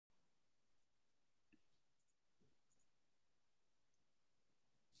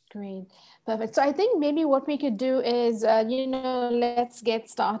Great, perfect. So I think maybe what we could do is, let's get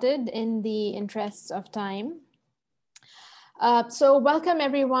started in the interests of time. So welcome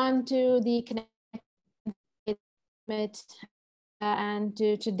everyone to the Connected and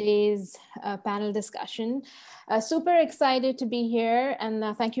to today's panel discussion. Super excited to be here, and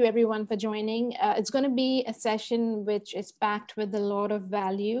thank you everyone for joining. It's going to be a session which is packed with a lot of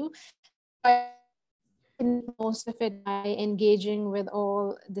value. Most of it by engaging with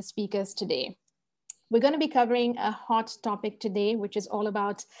all the speakers today. We're going to be covering a hot topic today, which is all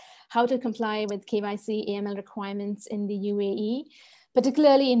about how to comply with KYC AML requirements in the UAE,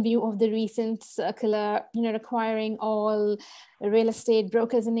 particularly in view of the recent circular, requiring all real estate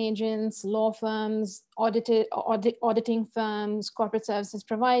brokers and agents, law firms, auditing firms, corporate services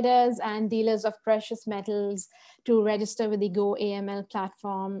providers, and dealers of precious metals to register with the goAML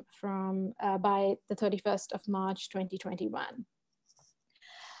platform by the 31st of March, 2021.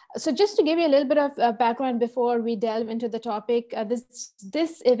 So just to give you a little bit of background before we delve into the topic,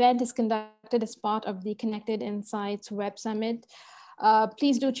 this event is conducted as part of the Connected Insights Web Summit.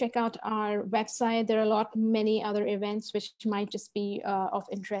 Please do check out our website. There are many other events which might just be of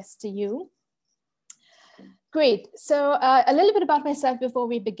interest to you. Great. So a little bit about myself before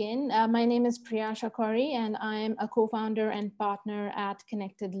we begin. My name is Priyasha Kauri, and I'm a co-founder and partner at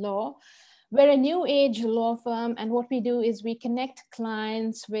Connected Law. We're a new age law firm, and what we do is we connect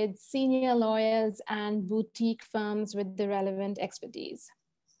clients with senior lawyers and boutique firms with the relevant expertise.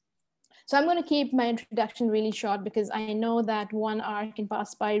 So I'm going to keep my introduction really short because I know that 1 hour can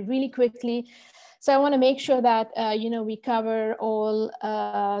pass by really quickly. So I want to make sure that we cover all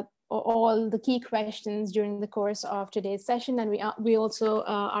the key questions during the course of today's session, and we also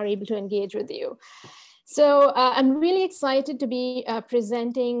are able to engage with you. So I'm really excited to be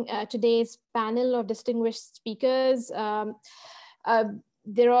presenting today's panel of distinguished speakers.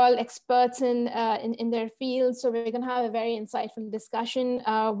 They're all experts in their field, so we're going to have a very insightful discussion.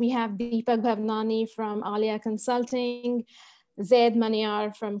 We have Deepak Bhavnani from Alia Consulting, Zaid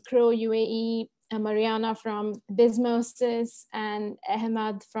Maniar from Crow UAE, Mariana from Bismosis, and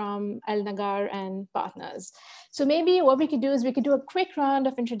Ahmad from Al Nagar and Partners. So maybe what we could do is we could do a quick round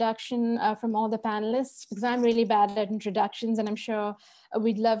of introduction from all the panelists, because I'm really bad at introductions, and I'm sure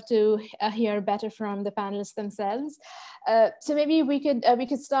we'd love to hear better from the panelists themselves. So maybe we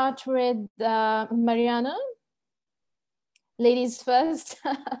could start with Mariana. Ladies first.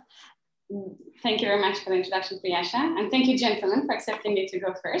 Thank you very much for the introduction, Priyasha, and thank you, gentlemen, for accepting me to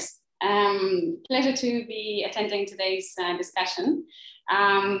go first. Pleasure to be attending today's discussion.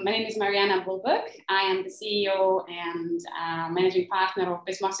 My name is Mariana Bulbuk. I am the CEO and managing partner of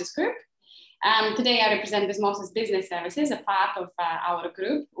Bismosis Group. Today I represent Bismosis Business Services, a part of our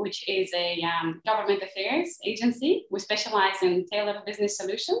group, which is a government affairs agency. We specialize in tailored business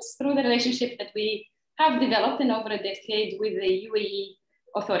solutions through the relationship that we have developed in over a decade with the UAE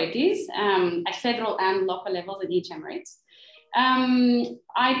authorities at federal and local levels in each Emirates.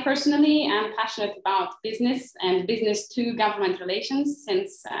 I personally am passionate about business and business to government relations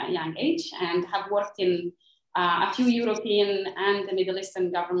since a young age, and have worked in a few European and the Middle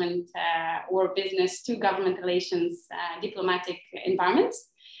Eastern government or business to government relations diplomatic environments.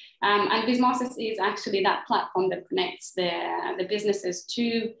 And Bismosis is actually that platform that connects the businesses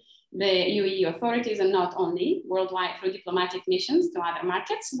to the UAE authorities, and not only worldwide through diplomatic missions to other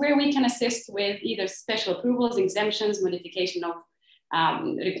markets, where we can assist with either special approvals, exemptions, modification of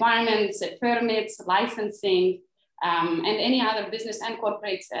requirements, permits, licensing, and any other business and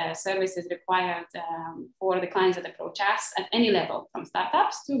corporate services required for the clients that approach us at any level, from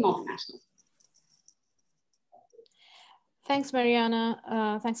startups to multinationals. Thanks,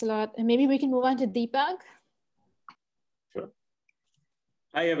 Mariana. Thanks a lot. And maybe we can move on to Deepak. Sure.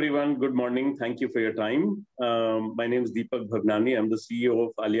 Hi, everyone. Good morning. Thank you for your time. My name is Deepak Bhavnani. I'm the CEO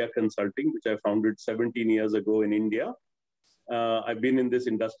of Alia Consulting, which I founded 17 years ago in India. I've been in this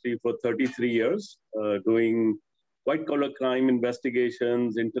industry for 33 years, doing white-collar crime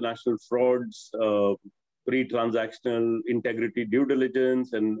investigations, international frauds, pre-transactional integrity due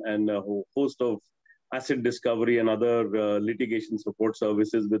diligence, and a whole host of asset discovery and other litigation support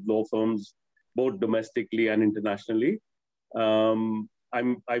services with law firms, both domestically and internationally.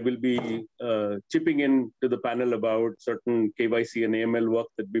 I will be chipping in to the panel about certain KYC and AML work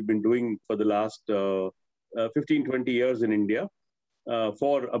that we've been doing for the last 15, 20 years in India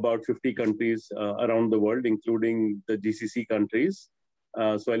for about 50 countries around the world, including the GCC countries.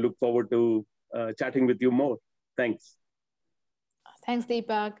 So I look forward to chatting with you more. Thanks. Thanks,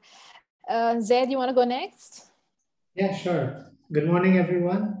 Deepak. Zaid, you want to go next? Yeah, sure. Good morning,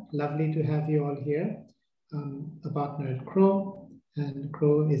 everyone. Lovely to have you all here. A partner at Crow. And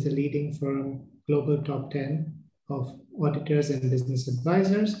Crow is a leading firm, global top 10 of auditors and business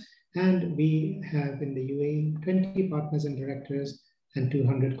advisors. And we have in the UAE 20 partners and directors and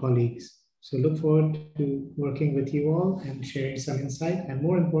 200 colleagues. So look forward to working with you all and sharing some insight, and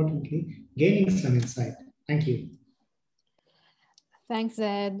more importantly, gaining some insight. Thank you. Thanks,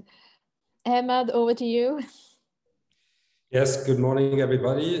 Ed. Ahmed, over to you. Yes, good morning,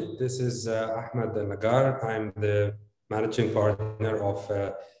 everybody. This is Ahmed Nagar. I'm the managing partner of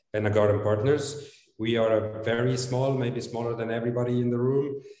Nagar & Partners. We are a very small, maybe smaller than everybody in the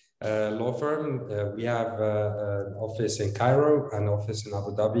room, law firm. We have an office in Cairo, an office in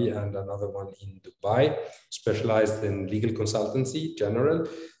Abu Dhabi, and another one in Dubai, specialized in legal consultancy, general.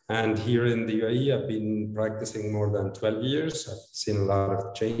 And here in the UAE, I've been practicing more than 12 years. I've seen a lot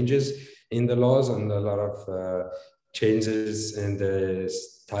of changes in the laws and a lot of changes in the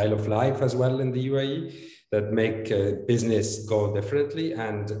style of life as well in the UAE that make business go differently.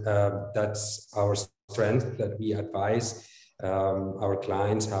 And that's our strength, that we advise our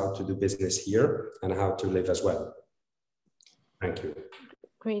clients how to do business here and how to live as well. Thank you.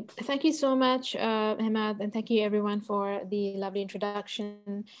 Great. Thank you so much, Ahmed, and thank you everyone for the lovely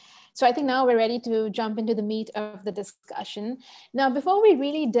introduction. So I think now we're ready to jump into the meat of the discussion. Now, before we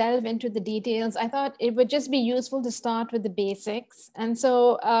really delve into the details, I thought it would just be useful to start with the basics. And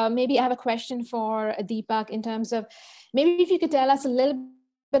so maybe I have a question for Deepak in terms of, maybe if you could tell us a little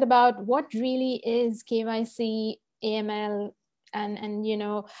bit about what really is KYC, AML, and you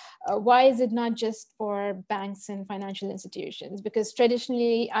know, why is it not just for banks and financial institutions? Because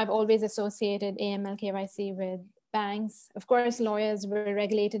traditionally, I've always associated AML, KYC with banks. Of course, lawyers were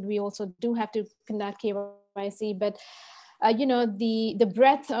regulated. We also do have to conduct KYC, but you know, the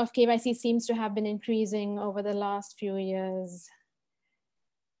breadth of KYC seems to have been increasing over the last few years.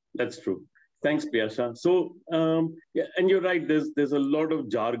 That's true. Thanks, Priyasha. So, yeah, and you're right. There's a lot of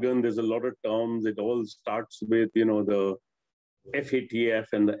jargon. There's a lot of terms. It all starts with, you know, the FATF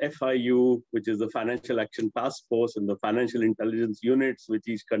and the FIU, which is the Financial Action Task Force, and the financial intelligence units which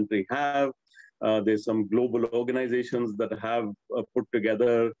each country have. There's some global organizations that have put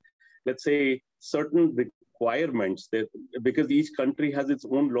together, let's say, certain requirements that, because each country has its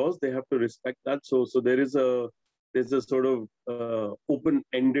own laws, they have to respect that. So there's a sort of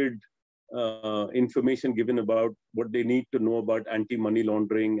open-ended information given about what they need to know about anti-money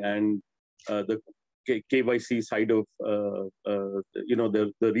laundering and the KYC side of you know,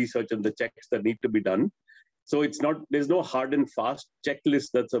 the research and the checks that need to be done. So it's not, there's no hard and fast checklist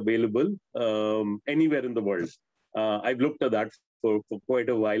that's available anywhere in the world. I've looked at that for quite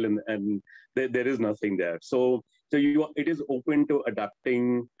a while, and there is nothing there. So it is open to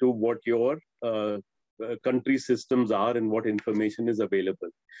adapting to what your country systems are and what information is available.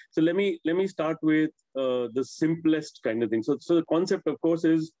 So let me start with the simplest kind of thing. So the concept, of course,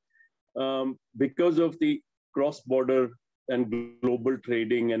 is because of the cross-border and global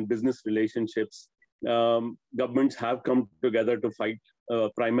trading and business relationships, governments have come together to fight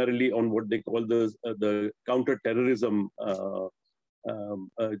primarily on what they call the counter-terrorism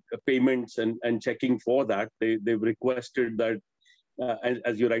payments and checking for that. They've requested that,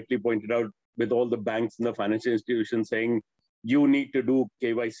 as you rightly pointed out, with all the banks and the financial institutions saying, you need to do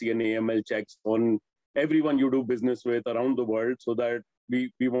KYC and AML checks on everyone you do business with around the world, so that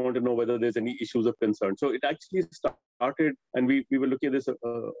we want to know whether there's any issues of concern. So it actually started, and we were looking at this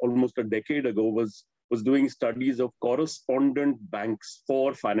almost a decade ago, was doing studies of correspondent banks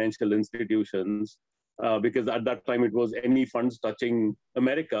for financial institutions, because at that time it was any funds touching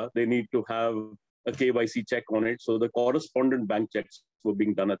America, they need to have a KYC check on it. So the correspondent bank checks were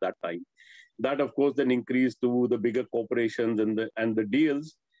being done at that time. That, of course, then increased to the bigger corporations and the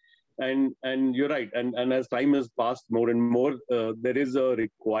deals. And you're right. And as time has passed more and more, there is a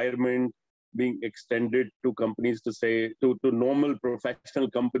requirement being extended to companies to say, to normal professional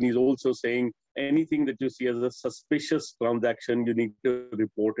companies also saying, anything that you see as a suspicious transaction, you need to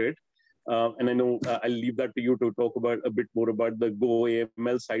report it. And I know I'll leave that to you to talk about a bit more about the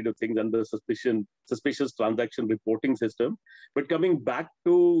goAML side of things and the suspicious transaction reporting system. But coming back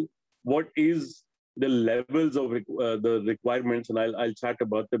to what is the levels of the requirements, and I'll chat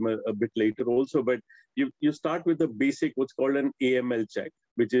about them a bit later also. But you start with the basic, what's called an AML check,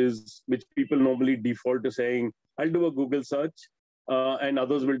 which people normally default to saying, I'll do a Google search, and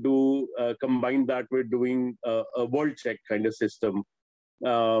others will combine that with doing a world check kind of system,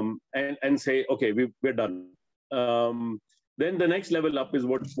 and say, okay, we're done. Then the next level up is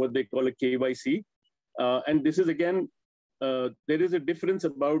what they call a KYC, and this is again, there is a difference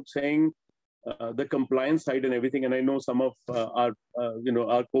about saying the compliance side and everything. And I know some of our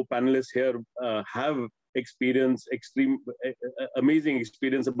co-panelists here have experience, amazing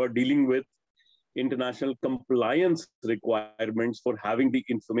experience about dealing with international compliance requirements for having the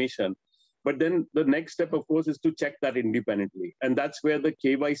information. But then the next step, of course, is to check that independently. And that's where the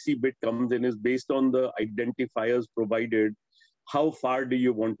KYC bit comes in, is based on the identifiers provided. How far do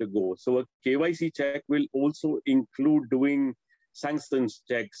you want to go? So a KYC check will also include doing sanctions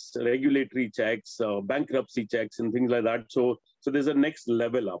checks, regulatory checks, bankruptcy checks, and things like that. So there's a next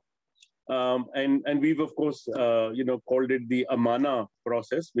level up. And we've, of course, called it the Amana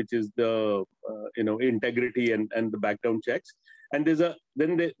process, which is the, integrity and the background checks. And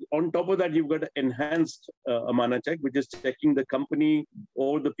on top of that, you've got an enhanced Amana check, which is checking the company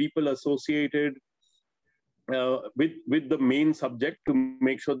or the people associated with the main subject to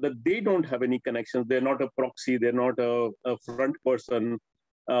make sure that they don't have any connections. They're not a proxy. They're not a front person,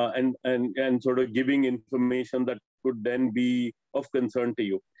 and sort of giving information that could then be of concern to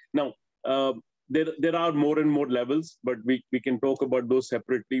you. Now, there are more and more levels, but we can talk about those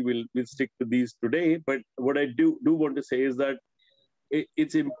separately. We'll stick to these today. But what I do want to say is that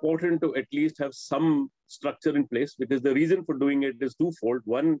it's important to at least have some structure in place, because the reason for doing it is twofold.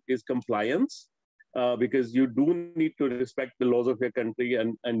 One is compliance, because you do need to respect the laws of your country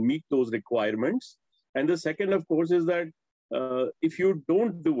and meet those requirements. And the second, of course, is that if you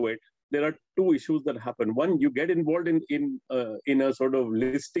don't do it, there are two issues that happen. One, you get involved in a sort of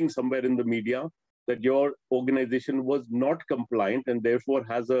listing somewhere in the media that your organization was not compliant and therefore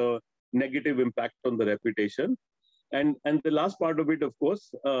has a negative impact on the reputation. And the last part of it, of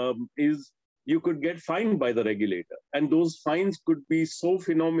course, is you could get fined by the regulator. And those fines could be so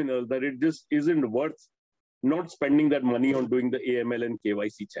phenomenal that it just isn't worth not spending that money on doing the AML and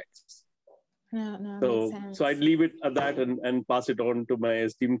KYC checks. No, so, makes sense. So I'd leave it at that and pass it on to my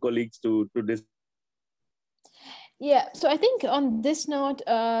esteemed colleagues to discuss. Yeah, so I think on this note,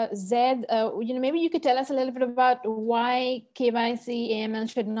 Zaid, maybe you could tell us a little bit about why KYC AML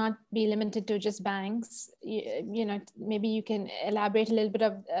should not be limited to just banks. Maybe you can elaborate a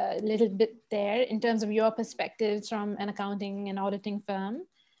little bit there in terms of your perspectives from an accounting and auditing firm.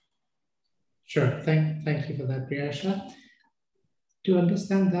 Sure, thank you for that, Priyasha. To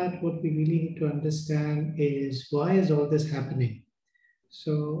understand that, what we really need to understand is, why is all this happening?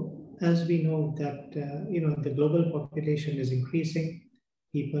 So as we know that, the global population is increasing,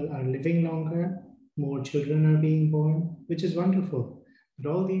 people are living longer, more children are being born, which is wonderful.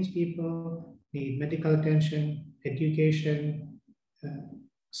 But all these people need medical attention, education,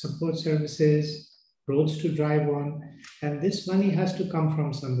 support services, roads to drive on, and this money has to come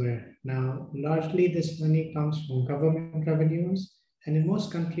from somewhere. Now, largely this money comes from government revenues, and in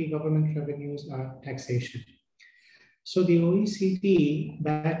most countries, government revenues are taxation. So the OECD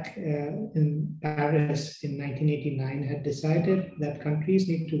back in Paris in 1989 had decided that countries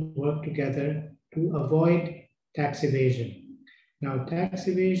need to work together to avoid tax evasion. Now, tax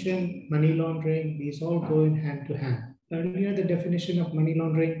evasion, money laundering, these all go in hand to hand. Earlier, the definition of money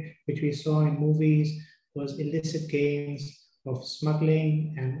laundering, which we saw in movies, was illicit gains of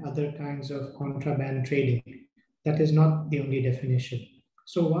smuggling and other kinds of contraband trading. That is not the only definition.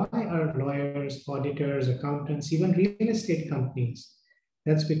 So why are lawyers, auditors, accountants, even real estate companies?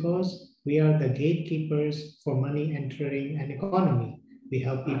 That's because we are the gatekeepers for money entering an economy. We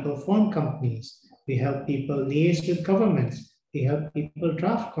help people form companies. We help people liaise with governments. We help people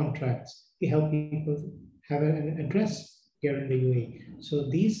draft contracts. We help people have an address here in the UAE. So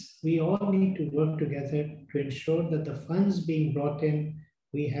we all need to work together to ensure that the funds being brought in,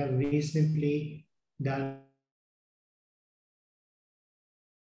 we have reasonably done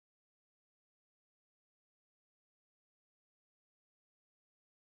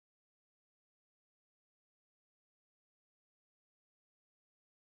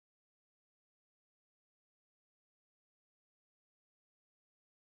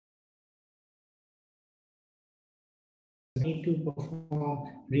need to perform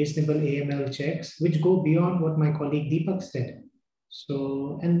reasonable AML checks, which go beyond what my colleague Deepak said.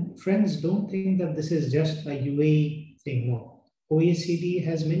 So, and friends, don't think that this is just a UAE thing. No, OECD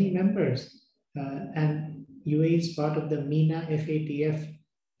has many members, and UAE is part of the MENA FATF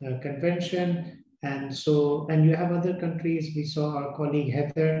convention. And you have other countries. We saw our colleague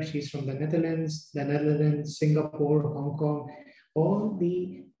Heather, she's from the Netherlands, Singapore, Hong Kong, all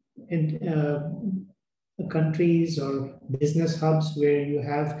the countries or business hubs where you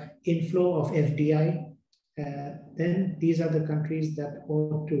have inflow of FDI, then these are the countries that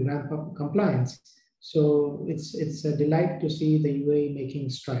ought to ramp up compliance. So it's a delight to see the UAE making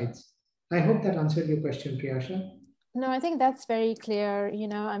strides. I hope that answered your question, Priyasha. No, I think that's very clear.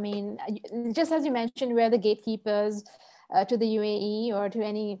 I mean, just as you mentioned, we're the gatekeepers. to the UAE or to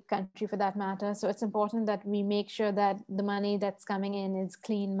any country for that matter. So it's important that we make sure that the money that's coming in is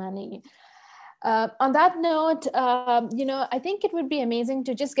clean money. On that note, I think it would be amazing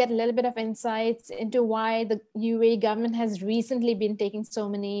to just get a little bit of insights into why the UAE government has recently been taking so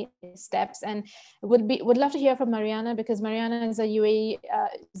many steps, and would love to hear from Mariana, because Mariana is a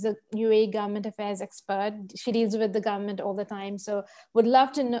UAE government affairs expert. She deals with the government all the time, so would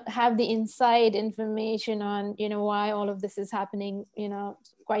love to have the inside information on why all of this is happening. Over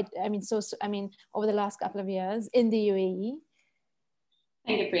the last couple of years in the UAE.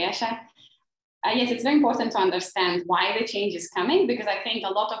 Thank you, Priyasha. Yes, it's very important to understand why the change is coming, because I think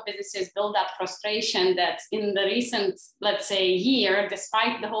a lot of businesses build up frustration that in the recent, let's say, year,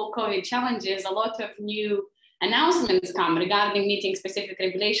 despite the whole COVID challenges, a lot of new announcements come regarding meeting specific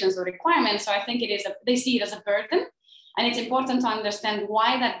regulations or requirements. So I think they see it as a burden. And it's important to understand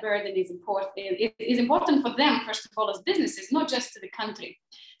why that burden is important. It is important for them, first of all, as businesses, not just to the country.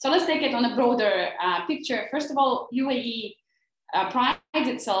 So let's take it on a broader picture. First of all, UAE prides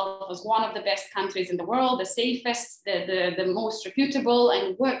itself as one of the best countries in the world, the safest, the most reputable,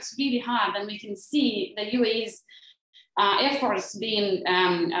 and works really hard. And we can see the UAE's efforts being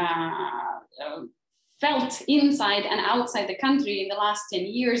felt inside and outside the country in the last 10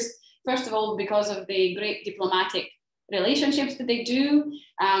 years. First of all, because of the great diplomatic relationships that they do,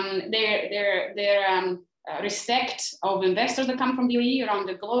 their respect of investors that come from the UAE around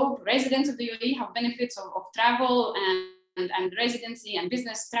the globe. Residents of the UAE have benefits of travel and residency and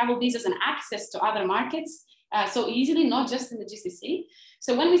business travel visas and access to other markets so easily, not just in the GCC.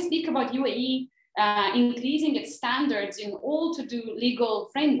 So when we speak about UAE increasing its standards in all to-do legal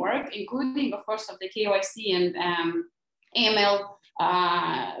framework, including, of course, of the KYC and AML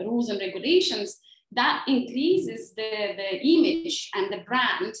rules and regulations, that increases the image and the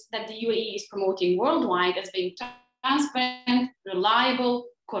brand that the UAE is promoting worldwide as being transparent, reliable,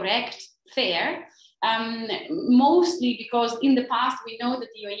 correct, fair. Mostly because in the past, we know that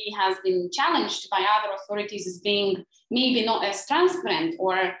the UAE has been challenged by other authorities as being maybe not as transparent,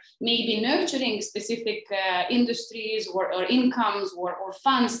 or maybe nurturing specific industries or incomes or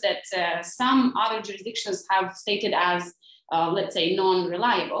funds that some other jurisdictions have stated as, let's say,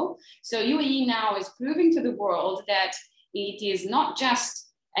 non-reliable. So UAE now is proving to the world that it is not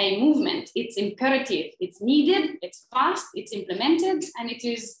just a movement, it's imperative, it's needed, it's fast, it's implemented, and it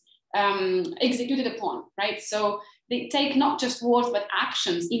is executed upon, right? So they take not just words, but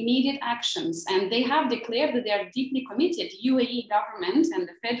actions, immediate actions. And they have declared that they are deeply committed. UAE government and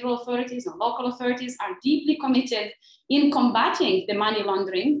the federal authorities and local authorities are deeply committed in combating the money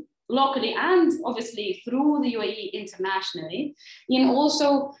laundering locally and obviously through the UAE internationally, in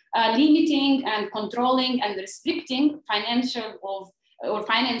also limiting and controlling and restricting financing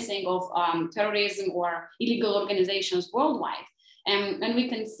of terrorism or illegal organizations worldwide. And we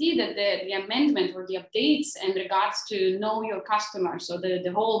can see that the amendment or the updates in regards to know your customer, so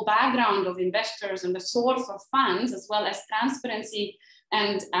the whole background of investors and the source of funds, as well as transparency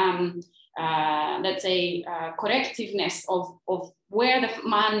and let's say correctiveness of where the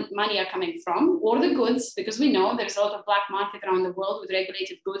money are coming from, or the goods, because we know there's a lot of black market around the world with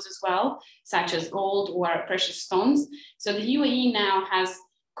regulated goods as well, such as gold or precious stones. So the UAE now has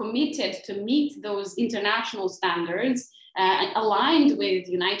committed to meet those international standards, aligned with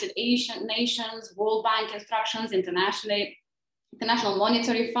United Nations, World Bank instructions, International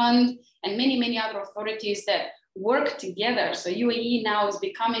Monetary Fund, and many other authorities that work together. So UAE now is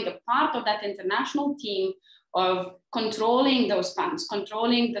becoming a part of that international team of controlling those funds,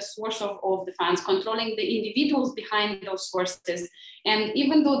 controlling the source of the funds, controlling the individuals behind those sources. And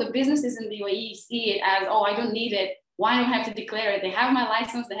even though the businesses in the UAE see it as, oh, I don't need it, why do I have to declare it? They have my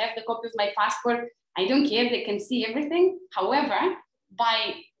license, they have the copy of my passport, I don't care, they can see everything. However,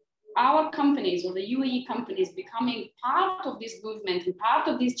 by our companies or the UAE companies becoming part of this movement and part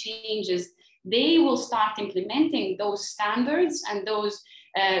of these changes, they will start implementing those standards and those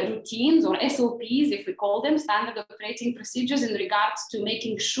routines, or SOPs, if we call them, standard operating procedures, in regards to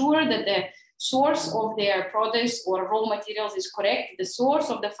making sure that the source of their products or raw materials is correct, the source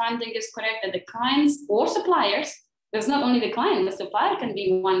of the funding is correct, that the clients or suppliers, there's not only the client, the supplier can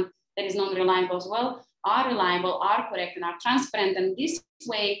be one that is non-reliable as well, are reliable, are correct, and are transparent. And this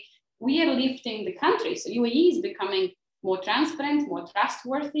way, we are lifting the country. So UAE is becoming more transparent, more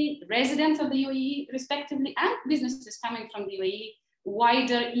trustworthy, residents of the UAE respectively, and businesses coming from the UAE,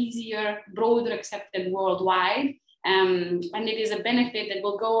 wider, easier, broader accepted worldwide. And it is a benefit that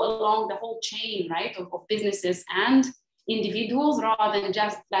will go along the whole chain, right, of businesses and individuals, rather than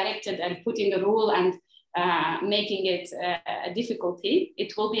just directed at putting a rule and making it a difficulty.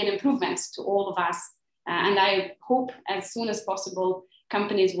 It will be an improvement to all of us And I hope as soon as possible,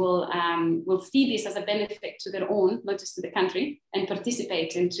 companies will see this as a benefit to their own, not just to the country, and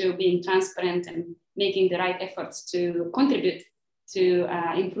participate into being transparent and making the right efforts to contribute to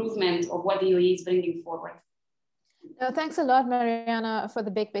improvement of what the UAE is bringing forward. Thanks a lot, Mariana, for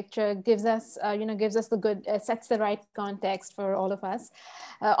the big picture. Gives us, gives us the good, sets the right context for all of us.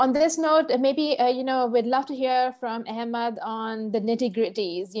 On this note, maybe, we'd love to hear from Ahmed on the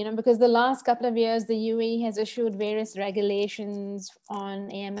nitty-gritties, because the last couple of years, the UAE has issued various regulations on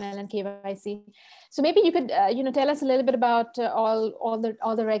AML and KYC. So maybe you could, tell us a little bit about all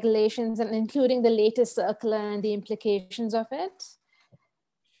the regulations, and including the latest circular and the implications of it.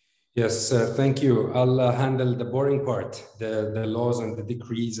 Yes, thank you. I'll handle the boring part, the laws and the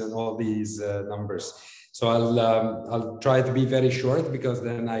decrees and all these numbers. So I'll try to be very short, because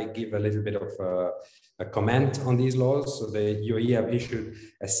then I give a little bit of a comment on these laws. So the UAE have issued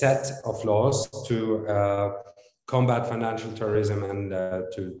a set of laws to combat financial terrorism and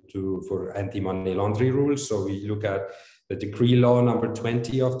for anti-money laundering rules. So we look at the decree law number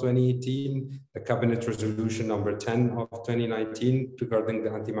 20 of 2018, the cabinet resolution number 10 of 2019 regarding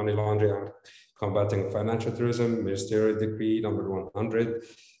the anti-money laundering and combating financial terrorism, ministerial decree number 100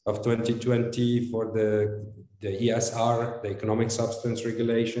 of 2020 for the ESR, the economic substance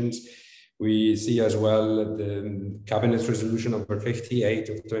regulations. We see as well the cabinet resolution number 58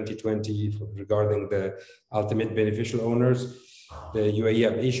 of 2020 regarding the ultimate beneficial owners. The UAE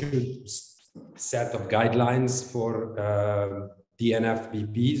have issued set of guidelines for DNF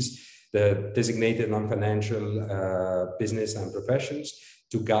BPs, the designated non-financial business and professions,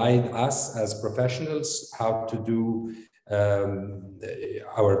 to guide us as professionals how to do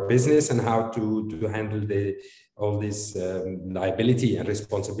our business and how to handle all this liability and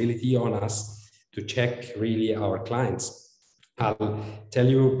responsibility on us to check really our clients. I'll tell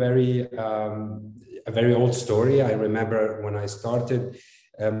you a very old story. I remember when I started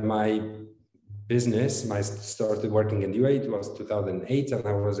my business, I started working in UAE, it was 2008, and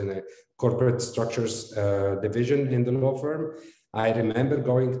I was in a corporate structures division in the law firm. I remember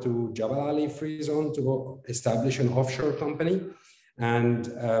going to Jabal Ali Free Zone to establish an offshore company. And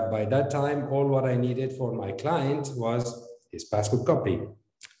by that time, all what I needed for my client was his passport copy.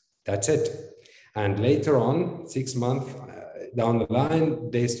 That's it. And later on, 6 months down the line,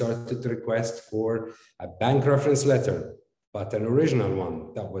 they started to request for a bank reference letter, but an original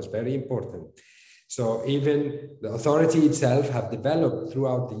one. That was very important. So even the authority itself have developed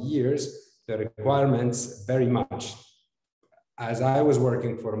throughout the years the requirements very much. As I was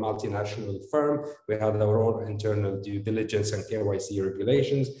working for a multinational firm, we had our own internal due diligence and KYC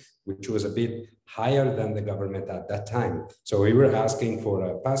regulations, which was a bit higher than the government at that time. So we were asking for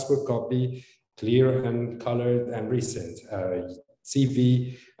a passport copy, clear and colored and recent,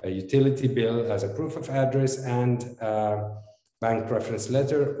 CV, a utility bill as a proof of address, and bank reference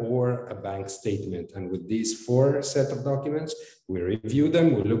letter or a bank statement. And with these 4 set of documents, we review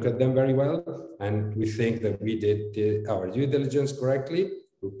them, we look at them very well, and we think that we did our due diligence correctly.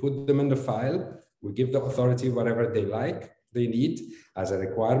 We put them in the file, we give the authority whatever they need as a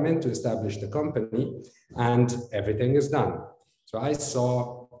requirement to establish the company, and everything is done. So I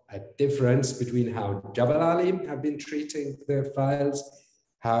saw a difference between how Jabal Ali have been treating their files,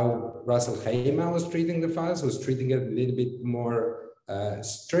 how Ras Al Khaimah was treating the files, was treating it a little bit more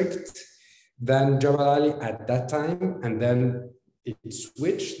strict than Jabal Ali at that time. And then it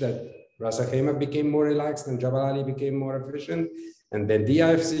switched, that Ras Al Khaimah became more relaxed and Jabal Ali became more efficient. And then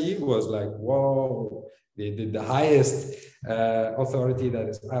DIFC was like, whoa, the highest authority that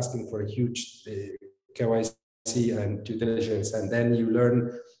is asking for a huge KYC and due diligence. And then you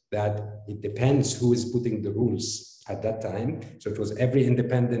learn that it depends who is putting the rules at that time. So it was every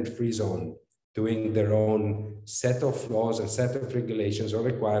independent free zone doing their own set of laws and set of regulations or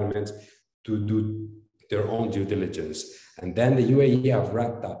requirements to do their own due diligence. And then the UAE have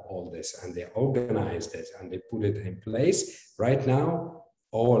wrapped up all this and they organized it and they put it in place. Right now,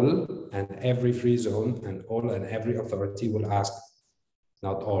 all and every free zone and all and every authority will ask,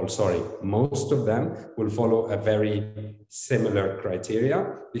 not all, sorry, most of them will follow a very similar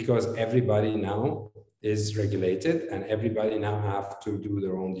criteria, because everybody now is regulated and everybody now have to do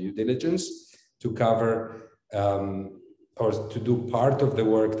their own due diligence to cover or to do part of the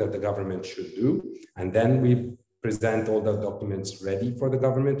work that the government should do. And then we present all the documents ready for the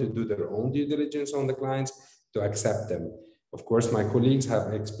government to do their own due diligence on the clients to accept them. Of course, my colleagues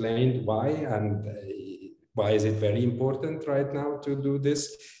have explained why and why is it very important right now to do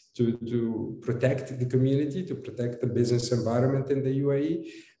this, to protect the community, to protect the business environment in the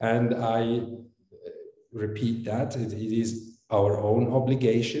UAE. And I repeat that it is our own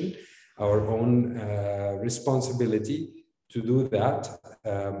obligation our own responsibility to do that.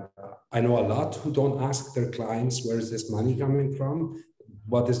 I know a lot who don't ask their clients, where is this money coming from?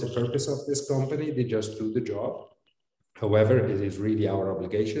 What is the purpose of this company? They just do the job. However, it is really our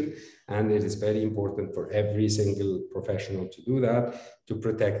obligation, and it is very important for every single professional to do that, to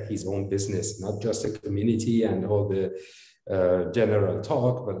protect his own business, not just the community and all the general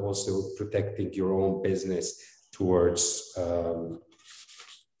talk, but also protecting your own business towards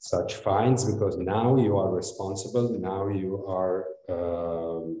such fines, because now you are responsible, now you are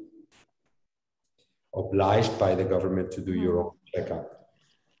obliged by the government to do your own checkup.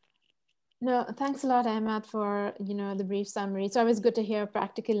 No, thanks a lot, Ahmad, for the brief summary. It's always good to hear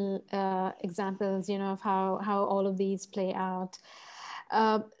practical examples, of how all of these play out.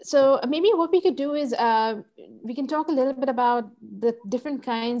 So maybe what we could do is we can talk a little bit about the different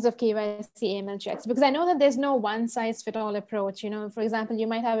kinds of KYC AML checks, because I know that there's no one size fit all approach. For example, you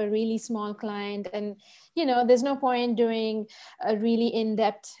might have a really small client and, there's no point doing a really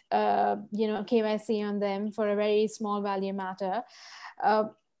in-depth, KYC on them for a very small value matter.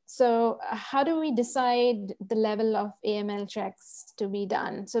 So how do we decide the level of AML checks to be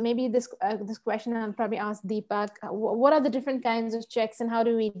done? So maybe this question I'll probably ask Deepak. What are the different kinds of checks, and how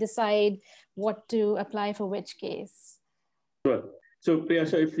do we decide what to apply for which case? Sure. So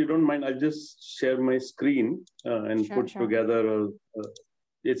Priyasha, if you don't mind, I'll just share my screen and put together,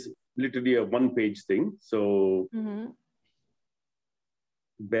 it's literally a one-page thing. So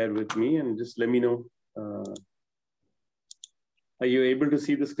bear with me and just let me know. Are you able to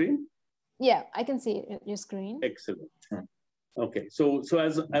see the screen? Yeah, I can see your screen. Excellent. Okay, so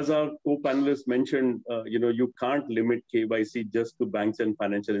as our co-panelists mentioned, you can't limit KYC just to banks and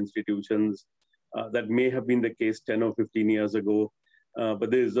financial institutions. That may have been the case 10 or 15 years ago, but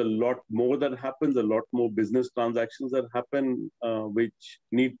there's a lot more that happens, a lot more business transactions that happen, which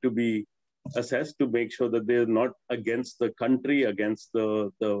need to be assessed to make sure that they're not against the country, against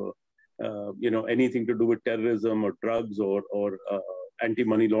anything to do with terrorism or drugs or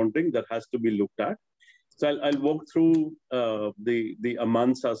anti-money laundering. That has to be looked at. So I'll walk through the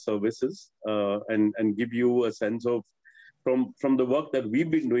Amansa services and give you a sense of, from the work that we've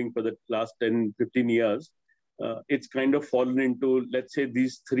been doing for the last 10, 15 years, it's kind of fallen into, let's say,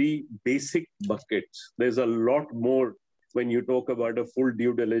 these three basic buckets. There's a lot more when you talk about a full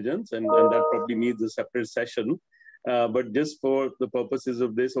due diligence, and that probably needs a separate session. But just for the purposes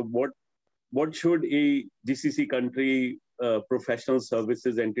of this, of what should a GCC country professional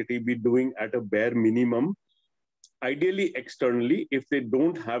services entity be doing at a bare minimum, ideally externally, if they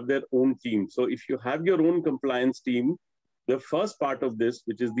don't have their own team. So if you have your own compliance team, the first part of this,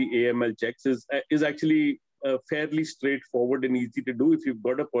 which is the AML checks, is actually fairly straightforward and easy to do. If you've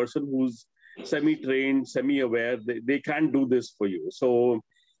got a person who's semi-trained, semi-aware, they can do this for you. So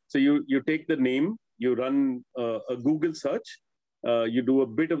you take the name, you run a Google search, you do a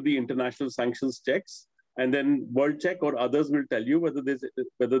bit of the international sanctions checks, and then World Check or others will tell you whether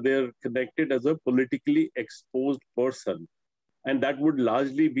they're connected as a politically exposed person. And that would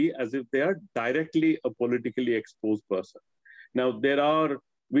largely be as if they are directly a politically exposed person. Now,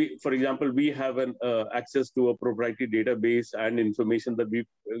 for example, we have access to a proprietary database and information that we've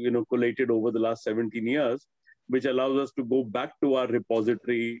collated over the last 17 years, which allows us to go back to our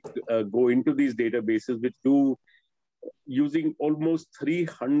repository, go into these databases, which do using almost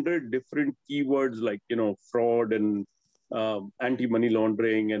 300 different keywords like fraud and anti-money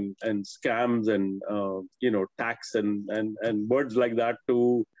laundering and scams and tax and words like that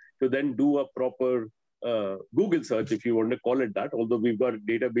to then do a proper Google search, if you want to call it that, although we've got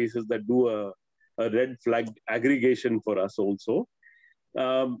databases that do a red flag aggregation for us also.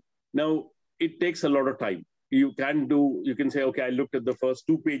 Now, it takes a lot of time. You can say, okay, I looked at the first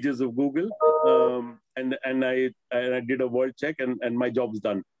 2 pages of Google and I did a world check and my job's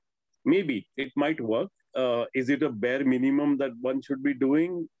done. Maybe it might work. Is it a bare minimum that one should be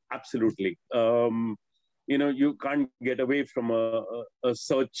doing? Absolutely. You can't get away from a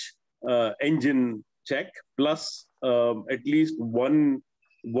search engine check plus at least one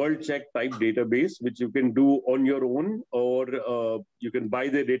world check type database, which you can do on your own, or you can buy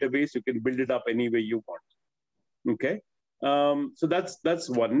the database, you can build it up any way you want. Okay, so that's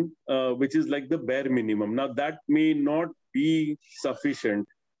one, which is like the bare minimum. Now that may not be sufficient,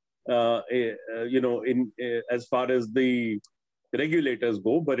 as far as the regulators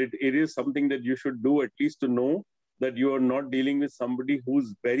go, but it is something that you should do at least to know that you are not dealing with somebody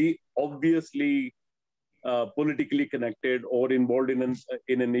who's very obviously politically connected or involved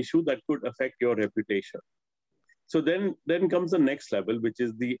in an issue that could affect your reputation. So then comes the next level, which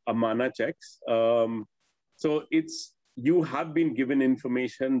is the Amana checks. So it's you have been given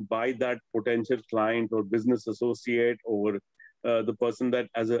information by that potential client or business associate or the person that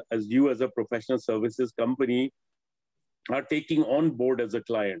as you as a professional services company are taking on board as a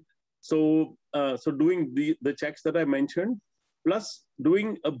client. So doing the checks that I mentioned, plus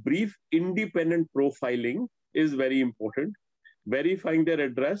doing a brief independent profiling is very important. Verifying their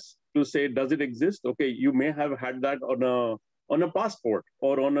address to say, does it exist? Okay, you may have had that on a passport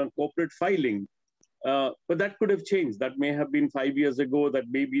or on a corporate filing. But that could have changed. That may have been 5 years ago. That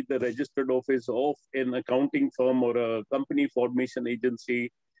may be the registered office of an accounting firm or a company formation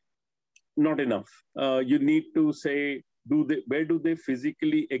agency. Not enough. You need to say, where do they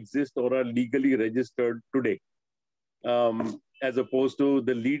physically exist or are legally registered today? As opposed to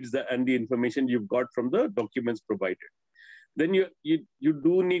the leads and the information you've got from the documents provided. Then you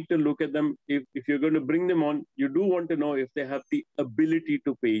do need to look at them. If you're going to bring them on, you do want to know if they have the ability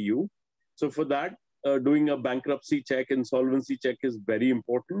to pay you. So for that, doing a bankruptcy check, insolvency check is very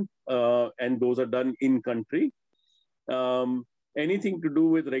important. And those are done in country. Anything to do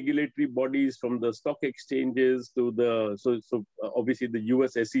with regulatory bodies from the stock exchanges to so obviously the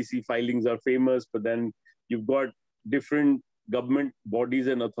US SEC filings are famous, but then you've got different government bodies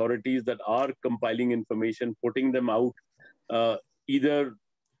and authorities that are compiling information, putting them out either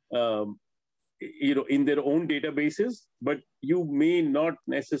in their own databases, but you may not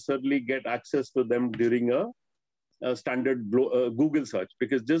necessarily get access to them during a standard Google search.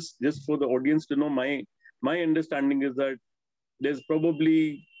 Because just for the audience to know, my understanding is that there's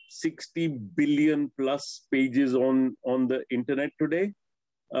probably 60 billion plus pages on the internet today.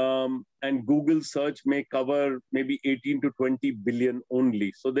 And Google search may cover maybe 18 to 20 billion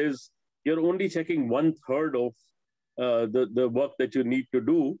only. So you're only checking 1/3 of the work that you need to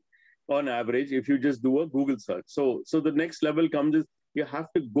do on average if you just do a Google search. So the next level comes is you have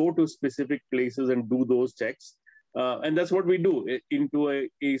to go to specific places and do those checks. And that's what we do into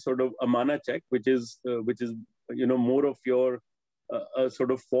a sort of Amana check, which is more of your a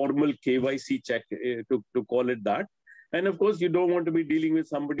sort of formal KYC check, to call it that. And of course, you don't want to be dealing with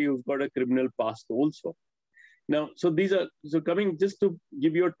somebody who's got a criminal past also. Now, so coming just to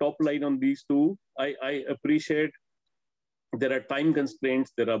give you a top line on these two, I appreciate there are time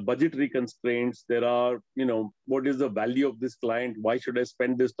constraints, there are budgetary constraints, there are, what is the value of this client? Why should I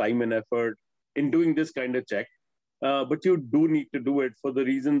spend this time and effort in doing this kind of check? But you do need to do it for the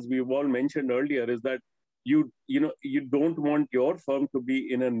reasons we've all mentioned earlier, is that you don't want your firm to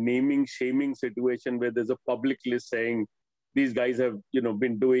be in a naming shaming situation where there's a public list saying these guys have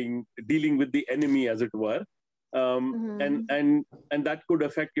been dealing with the enemy, as it were. And that could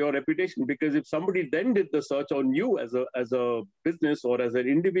affect your reputation, because if somebody then did the search on you as a business or as an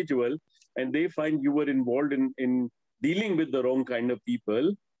individual, and they find you were involved in dealing with the wrong kind of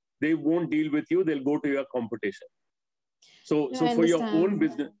people, they won't deal with you, they'll go to your competition. So for your own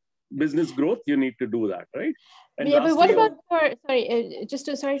business growth, you need to do that, right? And yeah, but what about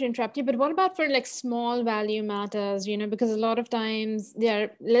sorry to interrupt you, but what about for like small value matters, because a lot of times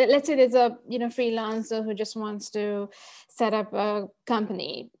let's say there's a, freelancer who just wants to set up a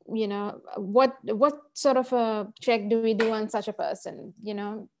company, what sort of a check do we do on such a person?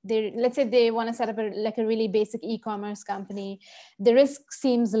 Let's say they want to set up a really basic e-commerce company. The risk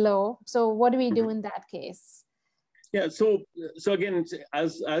seems low. So what do we do in that case? Yeah, so again,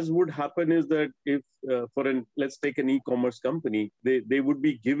 as would happen is that if let's take an e-commerce company, they would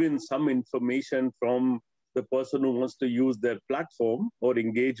be given some information from the person who wants to use their platform or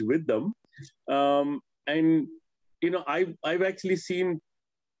engage with them. And I've actually seen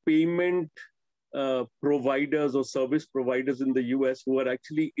payment providers or service providers in the US who are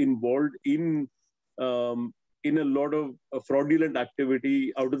actually involved in a lot of fraudulent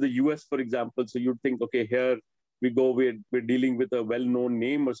activity out of the US, for example. So you'd think, okay, here we're dealing with a well-known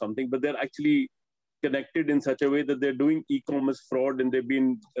name or something, but they're actually connected in such a way that they're doing e-commerce fraud, and they've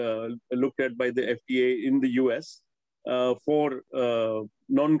been looked at by the FDA in the US for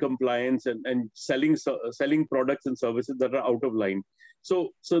non-compliance and selling products and services that are out of line.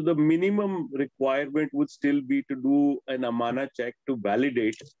 So the minimum requirement would still be to do an Amana check to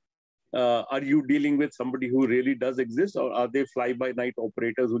validate, are you dealing with somebody who really does exist, or are they fly-by-night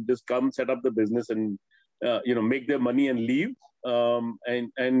operators who just come, set up the business and make their money and leave,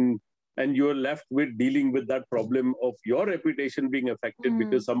 and you're left with dealing with that problem of your reputation being affected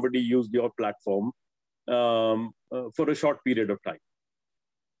because somebody used your platform for a short period of time.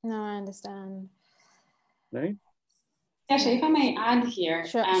 No, I understand. Right? Yes, if I may add here,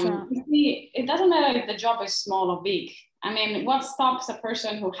 sure. It doesn't matter if the job is small or big. I mean, what stops a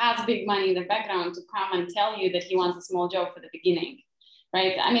person who has big money in the background to come and tell you that he wants a small job for the beginning?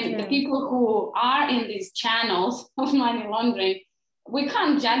 right? I mean, the people who are in these channels of money laundering, we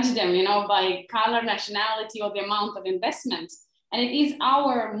can't judge them, you know, by color, nationality, or the amount of investment. And it is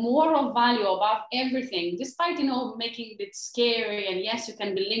our moral value above everything, despite, you know, making it scary. And yes, you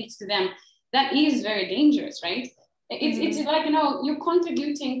can be linked to them. That is very dangerous, right? It's like, you know, you're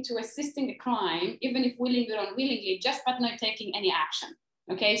contributing to assisting a crime, even if willingly or unwillingly, just but not taking any action.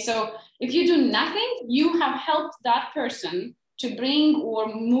 Okay, so if you do nothing, you have helped that person to bring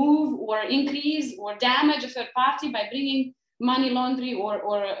or move or increase or damage a third party by bringing money laundering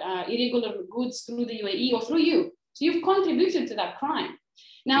or irregular goods through the UAE or through you. So you've contributed to that crime.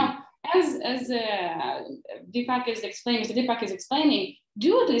 Now, as Deepak is explaining, Mr. Deepak is explaining,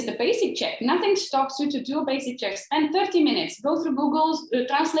 do at least a basic check. Nothing stops you to do a basic check. Spend 30 minutes, go through Google,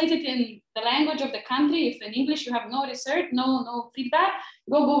 translate it in the language of the country. If in English you have no research, no feedback,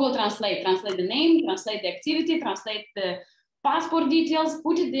 go Google Translate. Translate the name, translate the activity, translate the passport details,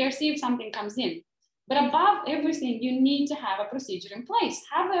 put it there, see if something comes in. But above everything, you need to have a procedure in place.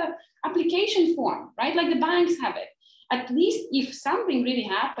 Have an application form, right? Like the banks have it. At least if something really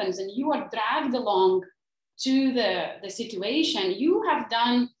happens and you are dragged along to the situation, you have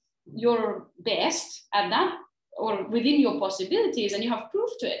done your best at that or within your possibilities, and you have proof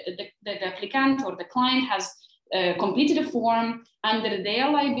to it that the applicant or the client has completed a form under their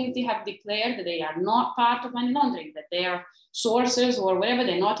liability, have declared that they are not part of money laundering, that they are sources or whatever,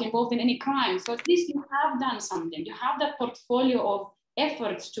 they're not involved in any crime. So at least you have done something. You have that portfolio of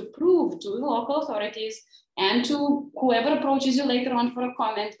efforts to prove to the local authorities and to whoever approaches you later on for a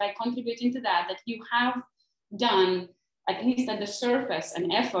comment by contributing to that, that you have done, at least at the surface,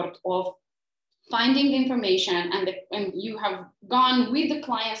 an effort of finding the information and you have gone with the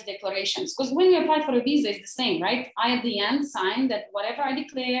client's declarations. Because when you apply for a visa, it's the same, right? I, at the end, sign that whatever I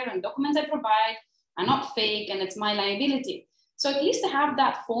declare and documents I provide are not fake and it's my liability. So at least to have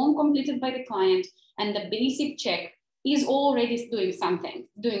that form completed by the client and the basic check is already doing something.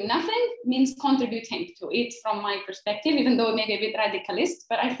 Doing nothing means contributing to it from my perspective, even though it may be a bit radicalist,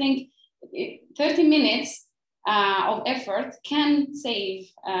 but I think 30 minutes of effort can save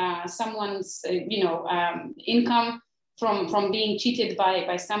someone's income from being cheated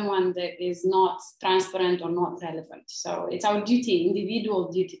by someone that is not transparent or not relevant. So it's our duty,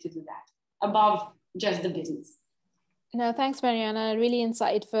 individual duty, to do that above just the business. No, thanks, Mariana. Really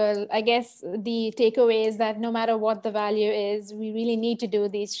insightful. I guess the takeaway is that no matter what the value is, we really need to do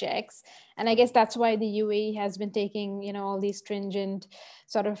these checks. And I guess that's why the UAE has been taking, you know, all these stringent,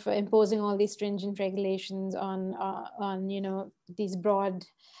 sort of imposing all these stringent regulations on you know, these broad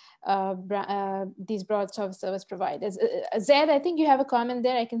service providers. Zed, I think you have a comment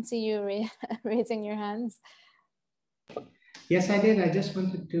there. I can see you raising your hands. Yes, I did. I just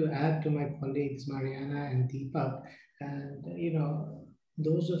wanted to add to my colleagues, Mariana and Deepak. And, you know,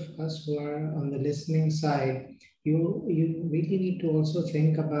 those of us who are on the listening side, you really need to also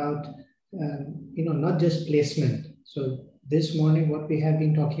think about, you know, not just placement. So this morning, what we have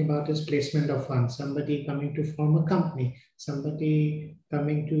been talking about is placement of funds, somebody coming to form a company, somebody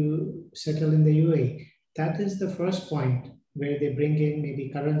coming to settle in the UAE. That is the first point where they bring in maybe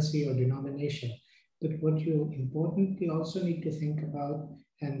currency or denomination. But what you importantly also need to think about,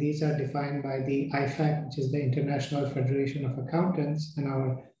 and these are defined by the IFAC, which is the International Federation of Accountants, and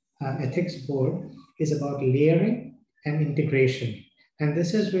our ethics board, is about layering and integration. And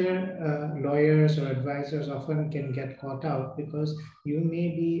this is where lawyers or advisors often can get caught out, because you may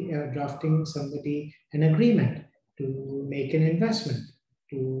be drafting somebody an agreement to make an investment,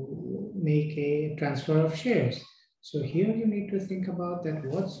 to make a transfer of shares. So here you need to think about that,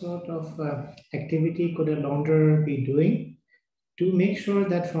 what sort of activity could a launderer be doing to make sure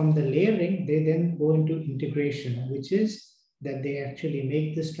that from the layering, they then go into integration, which is that they actually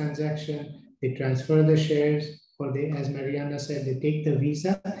make this transaction, they transfer the shares, or they, as Mariana said, they take the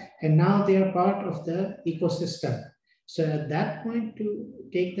visa, and now they are part of the ecosystem. So at that point, to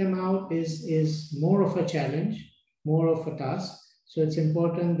take them out is more of a challenge, more of a task. So it's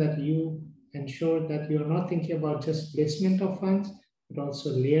important that you ensure that you're not thinking about just placement of funds, but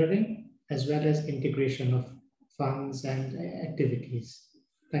also layering as well as integration of funds and activities.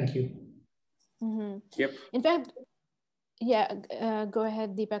 Thank you. Mm-hmm. Yep. In fact, yeah, go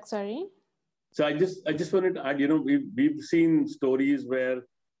ahead, Deepak, sorry. So I just wanted to add, you know, we've seen stories where,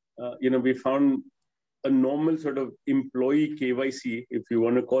 you know, we found a normal sort of employee KYC, if you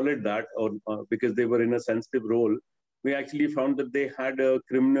want to call it that, or because they were in a sensitive role, we actually found that they had a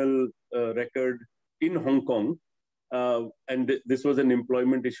criminal record in Hong Kong. And this was an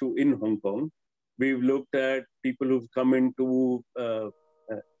employment issue in Hong Kong. We've looked at people who've come into,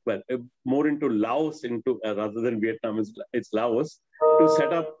 more into Laos, rather than Vietnam, it's Laos,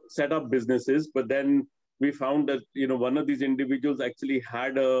 set up businesses. But then we found that one of these individuals actually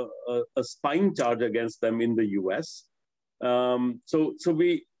had a spine charge against them in the US. So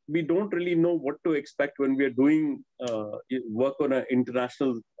we don't really know what to expect when we are doing work on an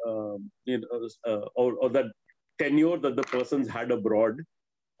international or that tenure that the person's had abroad.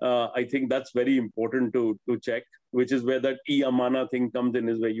 I think that's very important to check, which is where that e-amana thing comes in,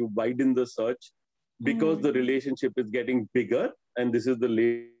 is where you widen the search because the relationship is getting bigger, and this is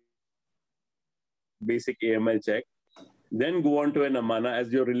the basic AML check. Then go on to an amana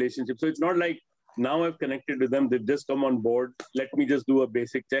as your relationship. So it's not like now I've connected with them, they've just come on board, let me just do a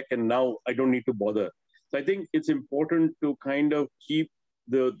basic check and now I don't need to bother. So I think it's important to kind of keep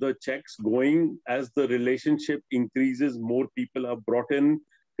the checks going as the relationship increases, more people are brought in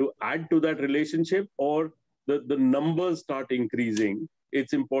to add to that relationship, or the numbers start increasing.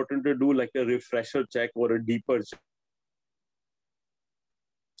 It's important to do like a refresher check or a deeper check.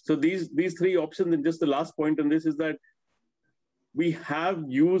 So these three options, and just the last point on this is that we have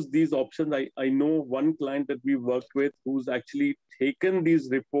used these options. I know one client that we worked with who's actually taken these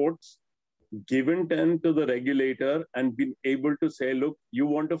reports, given them to the regulator and been able to say, look, you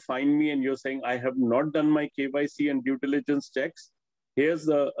want to find me and you're saying, I have not done my KYC and due diligence checks. Here's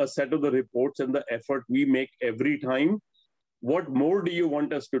a set of the reports and the effort we make every time. What more do you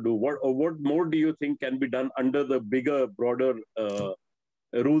want us to do? What more do you think can be done under the bigger, broader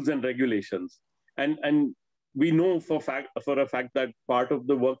rules and regulations? And we know for a fact that part of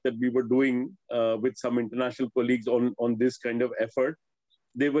the work that we were doing with some international colleagues on this kind of effort,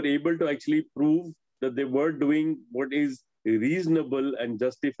 they were able to actually prove that they were doing what is reasonable and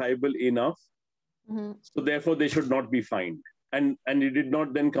justifiable enough. So therefore, they should not be fined. And it did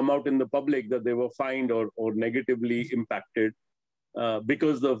not then come out in the public that they were fined or negatively impacted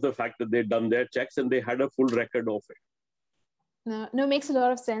because of the fact that they'd done their checks and they had a full record of it. No, makes a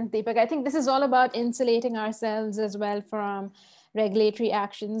lot of sense, Deepak. I think this is all about insulating ourselves as well from regulatory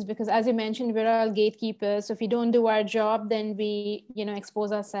actions, because as you mentioned, we're all gatekeepers. So if we don't do our job, then we,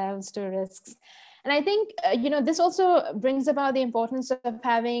 expose ourselves to risks. And I think, this also brings about the importance of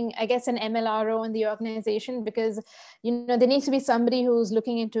having, I guess, an MLRO in the organization, because, there needs to be somebody who's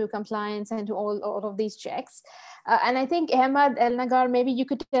looking into compliance and to all of these checks. And I think, Ahmad El-Nagar, maybe you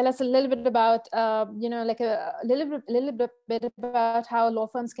could tell us a little bit about, like a little bit about how law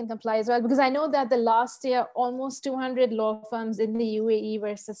firms can comply as well, because I know that the last year, almost 200 law firms in the UAE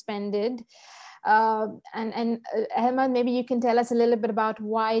were suspended. And Ahmad, maybe you can tell us a little bit about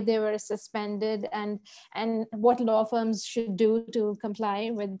why they were suspended and what law firms should do to comply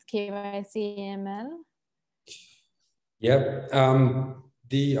with KYC AML. Yeah,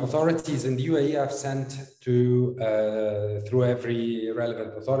 the authorities in the UAE have sent to, through every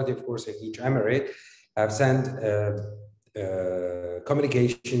relevant authority, of course, in each emirate, have sent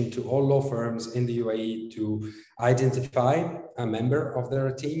communication to all law firms in the UAE to identify a member of their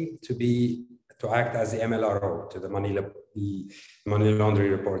team to act as the MLRO, to the money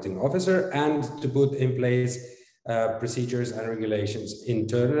laundering reporting officer, and to put in place procedures and regulations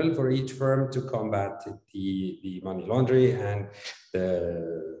internal for each firm to combat the money laundering and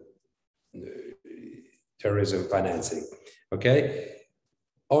the terrorism financing. Okay,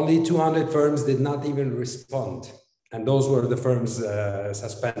 only 200 firms did not even respond, and those were the firms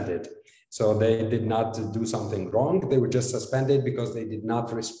suspended. So they did not do something wrong. They were just suspended because they did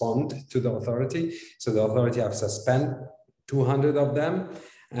not respond to the authority. So the authority have suspended 200 of them.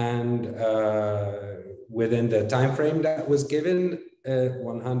 And within the time frame that was given,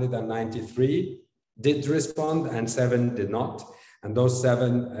 193 did respond and 7 did not. And those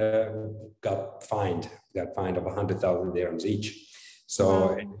 7 got fined of 100,000 dirhams each.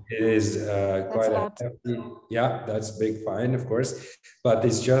 So it is quite a hefty, yeah, that's a big fine, of course, but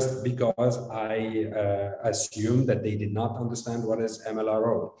it's just because I assume that they did not understand what is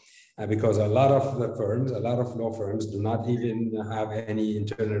MLRO, because a lot of law firms do not even have any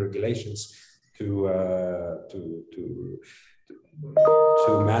internal regulations to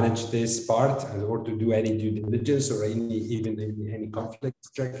manage this part or to do any due diligence or any conflict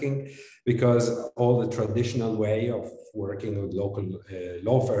checking, because all the traditional way of working with local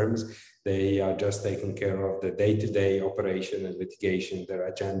law firms, they are just taking care of the day-to-day operation and litigation, their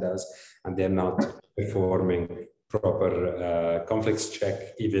agendas, and they're not performing proper conflicts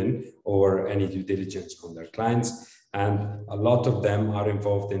check even or any due diligence on their clients. And a lot of them are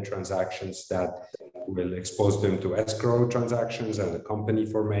involved in transactions that will expose them to escrow transactions and the company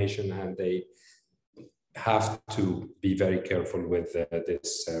formation, and they have to be very careful with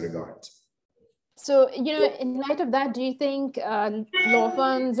this regard. So, in light of that, do you think law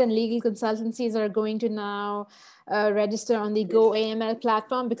firms and legal consultancies are going to now register on the goAML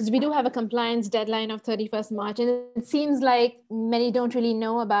platform? Because we do have a compliance deadline of 31st March, and it seems like many don't really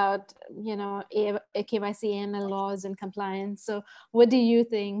know about, KYC, AML laws and compliance. So what do you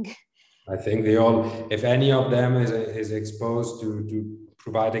think? I think they all, if any of them is exposed to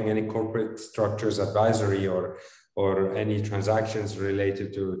providing any corporate structures advisory or any transactions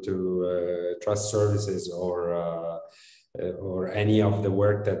related to trust services or any of the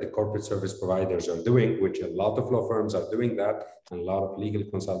work that the corporate service providers are doing, which a lot of law firms are doing that, and a lot of legal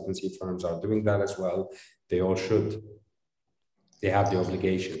consultancy firms are doing that as well. They all should. They have the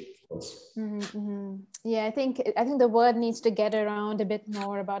obligation, of course. Mm-hmm, mm-hmm. Yeah, I think the word needs to get around a bit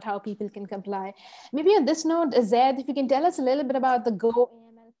more about how people can comply. Maybe on this note, Zaid, if you can tell us a little bit about the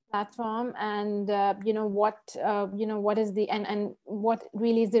goAML platform and what is the and what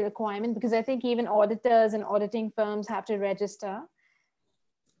really is the requirement, because I think even auditors and auditing firms have to register.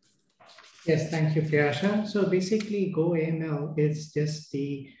 Yes, thank you, Priyasha. So basically, goAML is just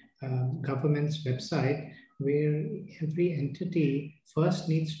the government's website where every entity first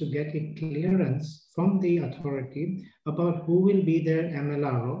needs to get a clearance from the authority about who will be their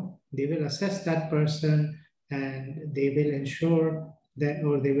MLRO. They will assess that person and they will ensure that,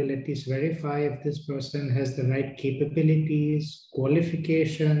 or they will at least verify if this person has the right capabilities,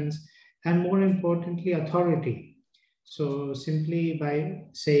 qualifications, and more importantly, authority. So simply by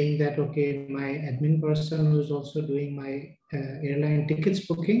saying that, okay, my admin person who's also doing my airline tickets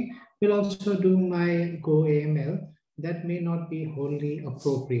booking will also do my goAML, that may not be wholly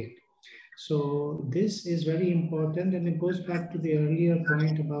appropriate. So this is very important, and it goes back to the earlier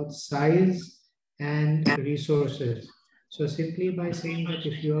point about size and resources. So simply by saying that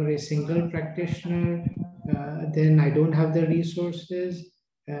if you are a single practitioner, then I don't have the resources,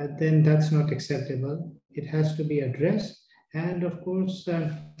 then that's not acceptable. It has to be addressed. And of course,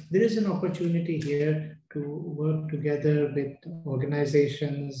 there is an opportunity here to work together with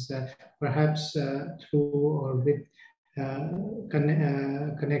organizations, perhaps through or with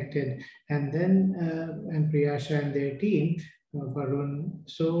connected, and then and Priyasha and their team, Varun,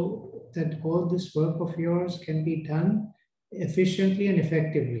 so that all this work of yours can be done efficiently and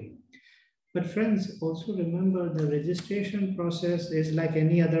effectively. But friends, also remember the registration process is like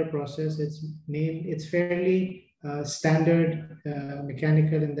any other process. It's fairly standard,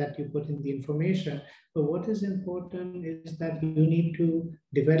 mechanical in that you put in the information. But what is important is that you need to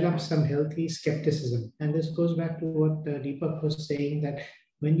develop some healthy skepticism. And this goes back to what Deepak was saying, that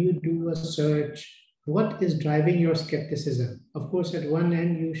when you do a search, what is driving your skepticism? Of course, at one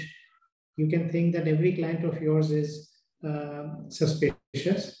end, you can think that every client of yours is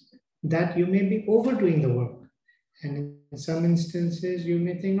suspicious, that you may be overdoing the work. And in some instances, you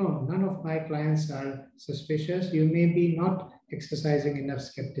may think, no, none of my clients are suspicious. You may be not exercising enough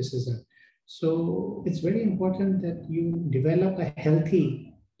skepticism. So it's very important that you develop a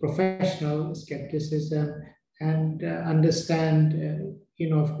healthy professional skepticism and understand,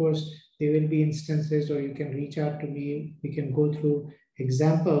 of course, there will be instances, or you can reach out to me. We can go through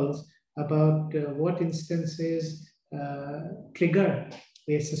examples about what instances trigger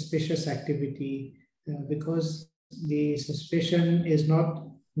a suspicious activity, because the suspicion is not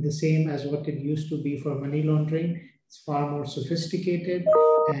the same as what it used to be for money laundering. It's far more sophisticated,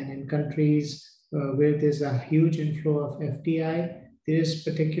 and in countries where there's a huge inflow of FDI, there is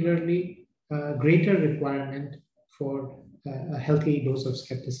particularly greater requirement for a healthy dose of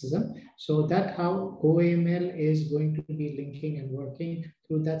skepticism. So that's how goAML is going to be linking and working.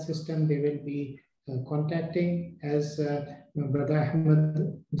 Through that system, they will be contacting, as Brother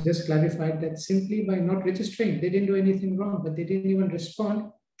Ahmed just clarified, that simply by not registering, they didn't do anything wrong, but they didn't even respond,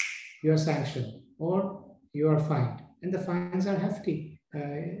 you are sanctioned or you are fined. And the fines are hefty.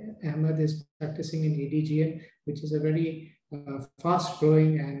 Ahmed is practicing in ADGM, which is a very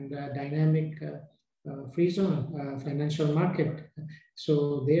fast-growing and dynamic free zone financial market.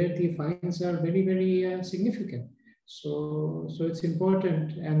 So there the fines are very, very significant. So it's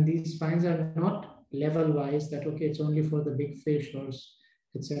important, and these fines are not level-wise, that okay, it's only for the big fish or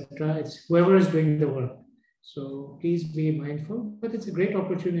etc. It's whoever is doing the work. So please be mindful, but it's a great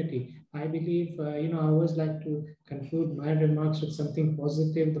opportunity. I believe, I always like to conclude my remarks with something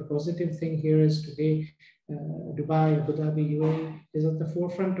positive. The positive thing here is today, Dubai, Abu Dhabi, UAE is at the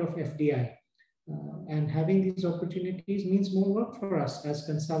forefront of FDI. And having these opportunities means more work for us as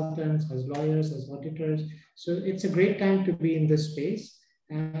consultants, as lawyers, as auditors. So it's a great time to be in this space.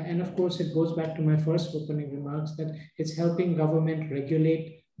 And of course, it goes back to my first opening remarks that it's helping government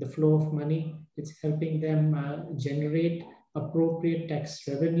regulate the flow of money. It's helping them generate appropriate tax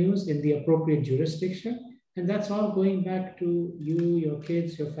revenues in the appropriate jurisdiction. And that's all going back to you, your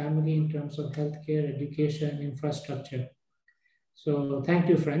kids, your family in terms of healthcare, education, infrastructure. So thank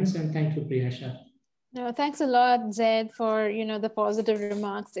you, friends, and thank you, Priyasha. No, thanks a lot, Zed, for the positive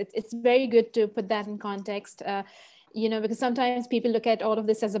remarks. It's very good to put that in context. Because sometimes people look at all of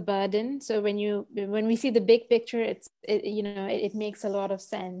this as a burden. So when we see the big picture, it makes a lot of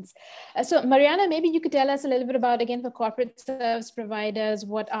sense. So Mariana, maybe you could tell us a little bit about, again, for corporate service providers,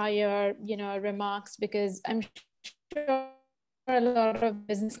 what are your remarks? Because I'm sure a lot of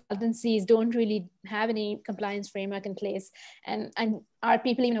business consultancies don't really have any compliance framework in place. And are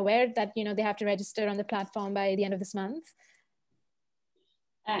people even aware that they have to register on the platform by the end of this month?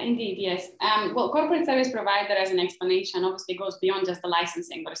 Indeed, yes. Well, corporate service provider, as an explanation, obviously goes beyond just the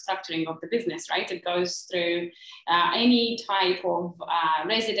licensing or structuring of the business, right? It goes through any type of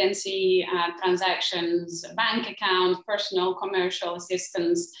residency transactions, bank account, personal, commercial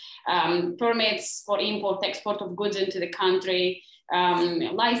assistance, permits for import, export of goods into the country,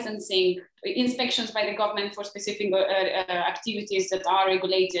 licensing, inspections by the government for specific activities that are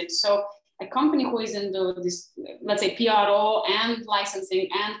regulated. So a company who is in this, let's say, PRO and licensing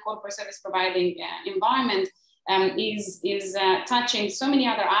and corporate service providing environment is touching so many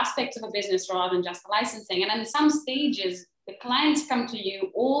other aspects of a business rather than just the licensing. And in some stages, the clients come to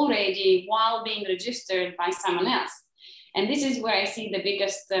you already while being registered by someone else. And this is where I see the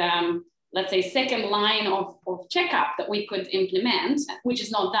biggest, let's say, second line of checkup that we could implement, which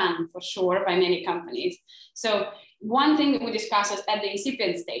is not done for sure by many companies. So one thing that we discuss is at the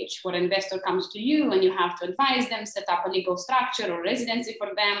incipient stage, where an investor comes to you and you have to advise them, set up a legal structure or residency for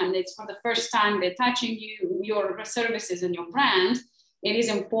them, and it's for the first time they're touching you, your services and your brand. It is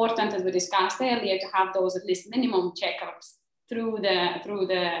important, as we discussed earlier, to have those at least minimum checkups through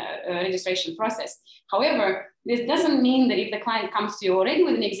the registration process. However, this doesn't mean that if the client comes to you already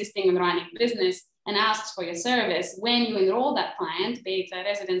with an existing and running business and asks for your service, when you enroll that client, be it a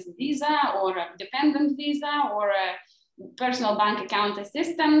residency visa or a dependent visa or a personal bank account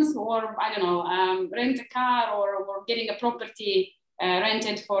assistance, or I don't know, rent a car or getting a property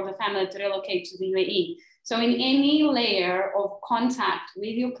rented for the family to relocate to the UAE. So in any layer of contact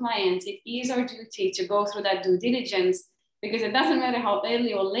with your clients, it is our duty to go through that due diligence, because it doesn't matter how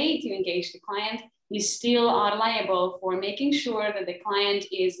early or late you engage the client, you still are liable for making sure that the client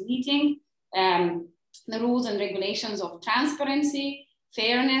is meeting the rules and regulations of transparency,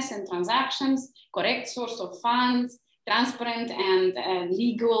 fairness in transactions, correct source of funds, transparent and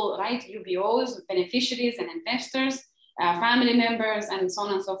legal, right, UBOs, beneficiaries and investors, family members, and so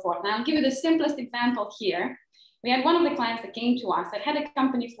on and so forth. Now, I'll give you the simplest example here. We had one of the clients that came to us that had a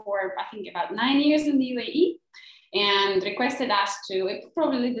company for, I think, about 9 years in the UAE, and requested us to, it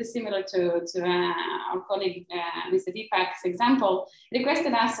probably is similar to our colleague Mr. Deepak's example,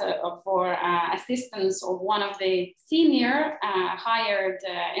 requested us for assistance of one of the senior hired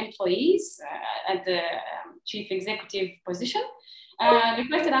employees at the chief executive position,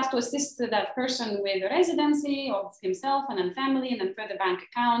 requested us to assist that person with the residency of himself and then family and then further bank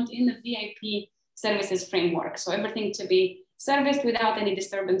account in the VIP services framework. So everything to be serviced without any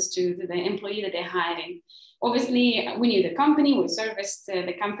disturbance to the employee that they're hiring. Obviously, we knew the company, we serviced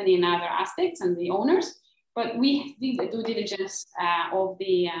the company in other aspects and the owners, but we did the due diligence of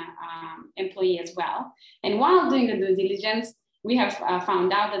the employee as well. And while doing the due diligence, we have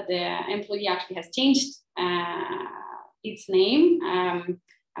found out that the employee actually has changed its name. I'm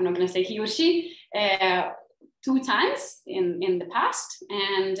not going to say he or she, 2 times in the past,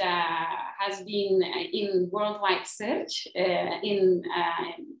 and has been in worldwide search in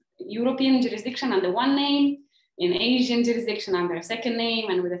European jurisdiction under one name, in Asian jurisdiction under a second name,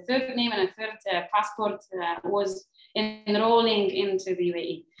 and with a third name and a third passport was enrolling into the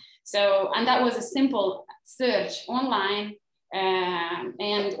UAE. So, and that was a simple search online.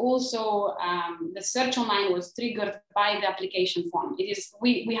 And also the search online was triggered by the application form. It is,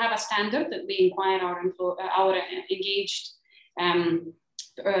 we have a standard that we inquire our engaged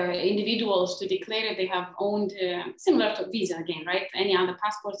individuals to declare if they have owned, similar to visa again, right? Any other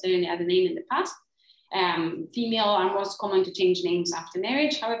passports or any other name in the past. Female are most common to change names after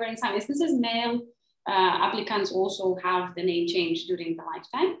marriage. However, in some instances, male applicants also have the name changed during the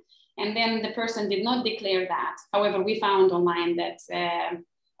lifetime. And then the person did not declare that. However, we found online that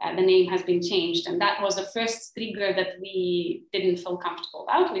the name has been changed. And that was the first trigger that we didn't feel comfortable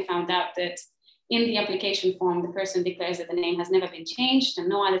about. We found out that in the application form, the person declares that the name has never been changed and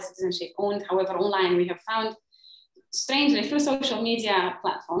no other citizenship owned. However, online, we have found, strangely, through social media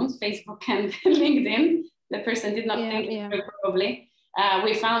platforms, Facebook and LinkedIn, the person did not think it through probably.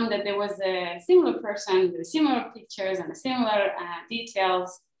 we found that there was a similar person with similar pictures and similar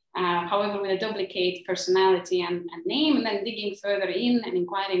details, however, with a duplicate personality and name. And then digging further in and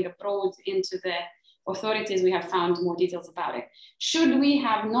inquiring abroad into the authorities, we have found more details about it. Should we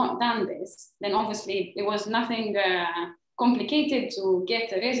have not done this, then obviously it was nothing complicated to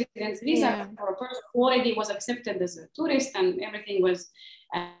get a residence visa for a person who already was accepted as a tourist, and everything was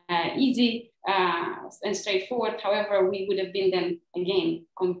easy and straightforward. However, we would have been then again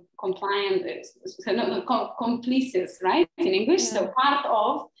compliant, complicit, right, in English. So part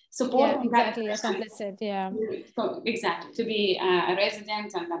of supporting exactly, complicit, exactly, to be a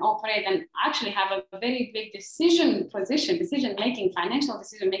resident and then operate and actually have a very big decision-making, financial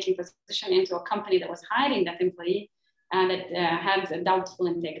decision-making position into a company that was hiring that employee that had a doubtful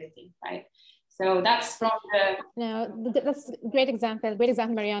integrity, right? So that's from the... that's a great example,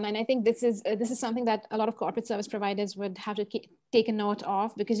 Mariana. And I think this is something that a lot of corporate service providers would have to take a note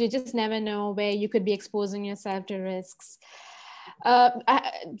of, because you just never know where you could be exposing yourself to risks.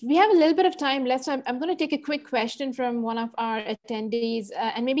 We have a little bit of time left, so I'm going to take a quick question from one of our attendees.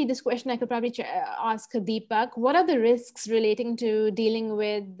 And maybe this question I could probably ask Deepak. What are the risks relating to dealing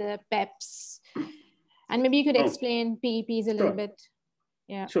with the PEPs? And maybe you could explain PEPs a little bit.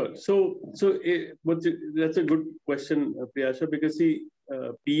 Yeah. Sure. So that's a good question, Priyasha, because see,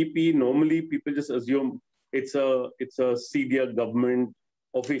 PEP, normally people just assume it's a senior government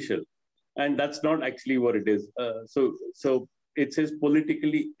official, and that's not actually what it is. So it says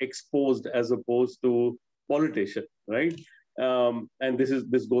politically exposed as opposed to politician, right? And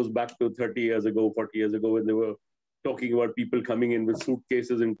this goes back to 30 years ago, 40 years ago, when they were talking about people coming in with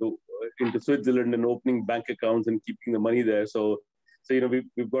suitcases into Switzerland and opening bank accounts and keeping the money there. So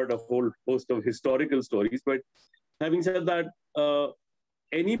we've got a whole host of historical stories. But having said that,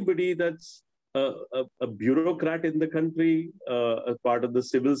 anybody that's a bureaucrat in the country, a part of the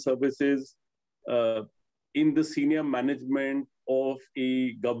civil services, in the senior management of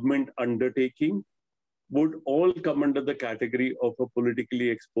a government undertaking, would all come under the category of a politically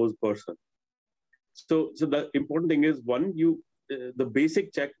exposed person. So the important thing is, one, the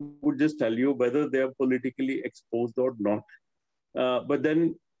basic check would just tell you whether they are politically exposed or not. But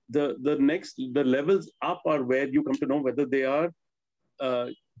then the levels up are where you come to know whether they are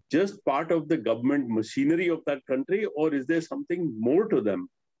just part of the government machinery of that country, or is there something more to them?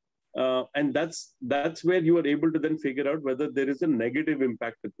 And that's where you are able to then figure out whether there is a negative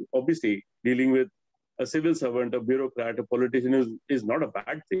impact. Obviously, dealing with a civil servant, a bureaucrat, a politician is not a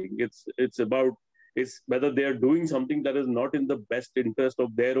bad thing. It's whether they are doing something that is not in the best interest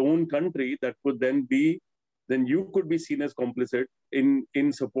of their own country, that could then you could be seen as complicit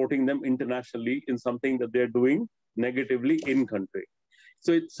in supporting them internationally in something that they're doing negatively in country.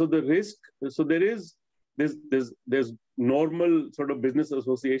 So the risk, so there's normal sort of business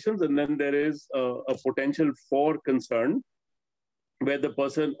associations, and then there is a potential for concern where the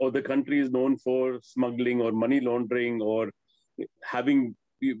person or the country is known for smuggling or money laundering or having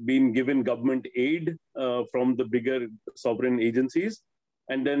been given government aid from the bigger sovereign agencies.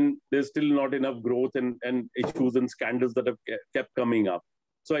 And then there's still not enough growth and issues and scandals that have kept coming up.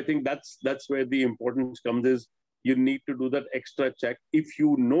 So I think that's where the importance comes, is you need to do that extra check if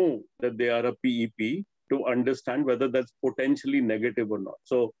you know that they are a PEP, to understand whether that's potentially negative or not.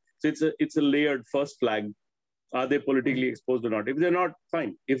 So it's a layered first flag. Are they politically exposed or not? If they're not,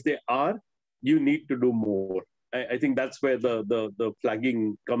 fine. If they are, you need to do more. I think that's where the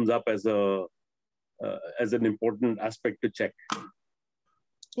flagging comes up as an important aspect to check.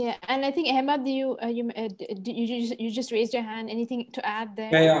 Yeah, and I think Ahmad, you just raised your hand. Anything to add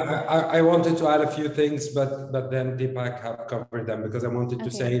there? Yeah, I wanted to add a few things, but then Deepak have covered them, because I wanted to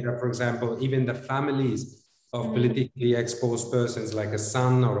say that, for example, even the families of politically exposed persons, like a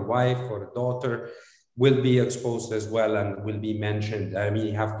son or a wife or a daughter, will be exposed as well and will be mentioned. I mean,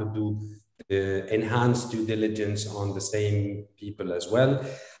 you have to do enhanced due diligence on the same people as well.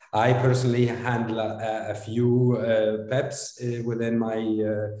 I personally handle a few PEPs within my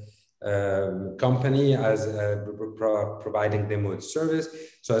company as providing them with service.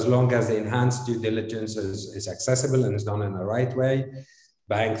 So as long as the enhanced due diligence is accessible and is done in the right way,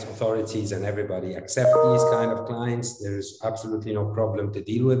 banks, authorities, and everybody accept these kind of clients, there's absolutely no problem to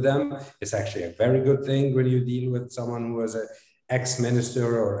deal with them. It's actually a very good thing when you deal with someone who was an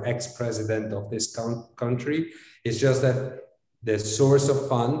ex-minister or ex-president of this country. It's just that the source of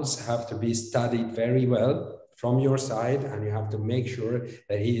funds have to be studied very well from your side, and you have to make sure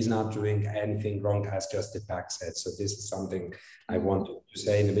that he is not doing anything wrong, as just the back said. So this is something I wanted to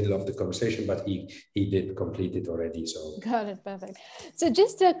say in the middle of the conversation, but he did complete it already. So got it, perfect. So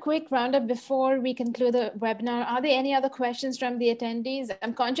just a quick roundup before we conclude the webinar. Are there any other questions from the attendees?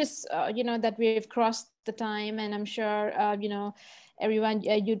 I'm conscious, that we've crossed the time, and I'm sure, everyone,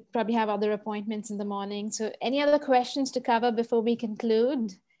 you'd probably have other appointments in the morning. So any other questions to cover before we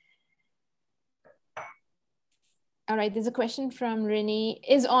conclude? All right, there's a question from Rini.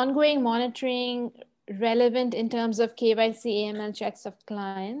 Is ongoing monitoring relevant in terms of KYC AML checks of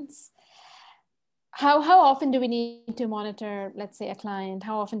clients? How often do we need to monitor, let's say, a client?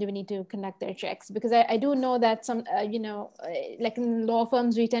 How often do we need to conduct their checks? Because I do know that some, like in law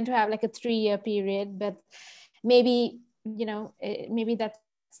firms, we tend to have like a 3-year period, but maybe, maybe that's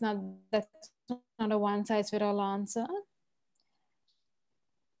not a one-size-fits-all answer.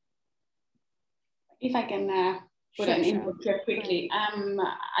 If I can put Sure, an input here quickly.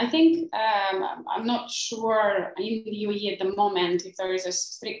 I think I'm not sure in the UAE at the moment if there is a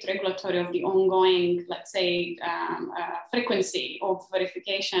strict regulatory of the ongoing, let's say, frequency of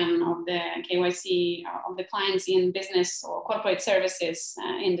verification of the KYC of the clients in business or corporate services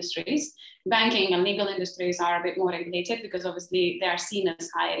industries. Banking and legal industries are a bit more regulated because obviously they are seen as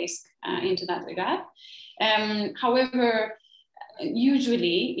high risk into that regard. However,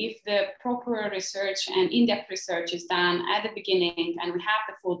 usually, if the proper research and in-depth research is done at the beginning and we have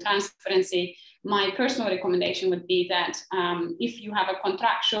the full transparency, my personal recommendation would be that if you have a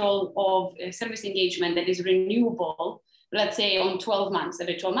contractual of service engagement that is renewable, let's say on 12 months,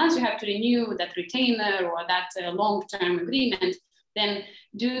 every 12 months you have to renew that retainer or that long-term agreement, then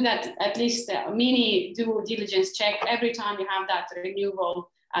do that at least a mini due diligence check every time you have that renewal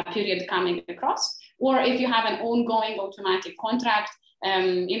period coming across. Or if you have an ongoing automatic contract,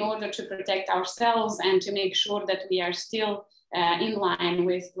 in order to protect ourselves and to make sure that we are still in line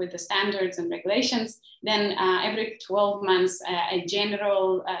with the standards and regulations, then every 12 months, a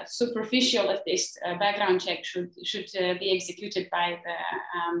general, superficial at least, background check should be executed by the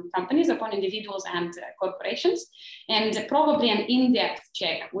companies upon individuals and corporations. And probably an in-depth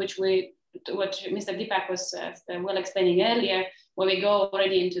check, what Mr. Deepak was well explaining earlier, where we go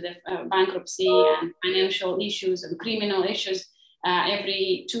already into the bankruptcy and financial issues and criminal issues,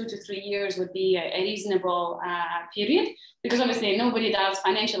 every 2 to 3 years would be a reasonable period, because obviously nobody does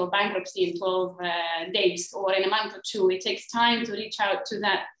financial or bankruptcy in 12 days or in a month or two. It takes time to reach out to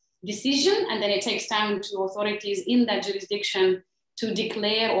that decision, and then it takes time to authorities in that jurisdiction to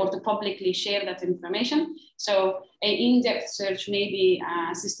declare or to publicly share that information. So an in-depth search maybe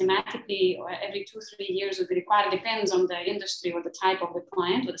systematically or every 2 or 3 years would be required. Depends on the industry or the type of the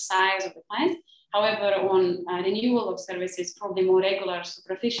client or the size of the client. However, on renewal of services, probably more regular,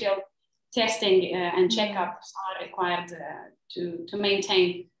 superficial testing and checkups are required to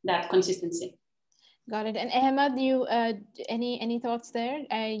maintain that consistency. Got it. And Ahmed, you any thoughts there?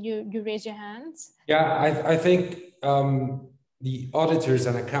 You raise your hands. Yeah, I think the auditors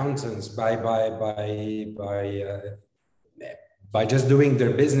and accountants, by just doing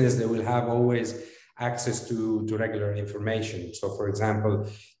their business, they will have always access to regular information. So, for example,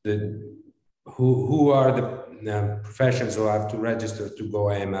 who are the professions who have to register to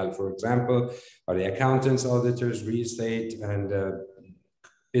goAML, for example, are the accountants, auditors, real estate, and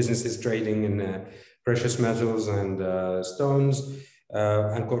businesses trading in precious metals and stones,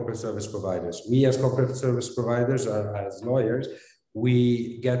 and corporate service providers. We as corporate service providers, as lawyers,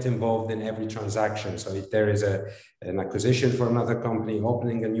 we get involved in every transaction. So if there is an acquisition for another company,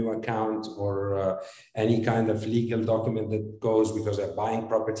 opening a new account, or any kind of legal document that goes because they're buying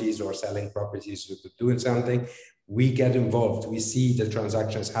properties or selling properties, doing something, we get involved. We see the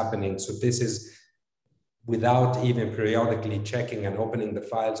transactions happening. So this is without even periodically checking and opening the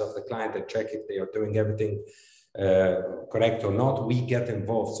files of the client and check if they are doing everything correct or not. We get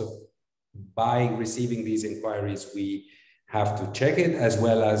involved. So by receiving these inquiries, we have to check it, as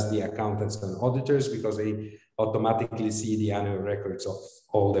well as the accountants and auditors, because they automatically see the annual records of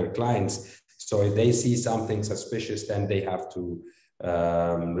all their clients. So if they see something suspicious, then they have to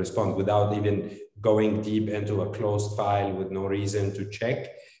respond without even going deep into a closed file with no reason to check.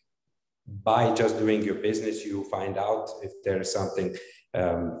 By just doing your business, you find out if there is something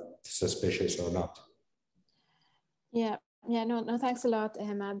suspicious or not. Yeah, no, thanks a lot,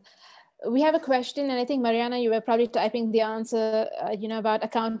 Ahmed. We have a question, and I think, Mariana, you were probably typing the answer, about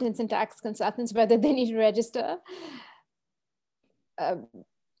accountants and tax consultants, whether they need to register.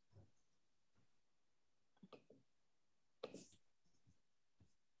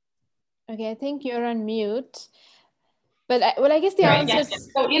 Okay, I think you're on mute. But I guess the answer yes. is...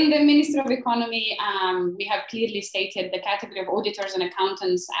 So in the Ministry of Economy, we have clearly stated the category of auditors and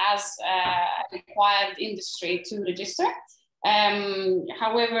accountants as a required industry to register.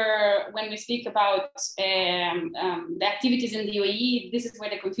 However, when we speak about the activities in the UAE, this is where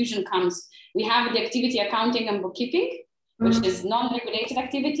the confusion comes. We have the activity accounting and bookkeeping, which is non-regulated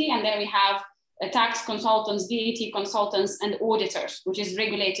activity, and then we have tax consultants, VAT consultants, and auditors, which is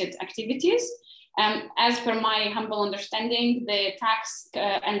regulated activities. As per my humble understanding, the tax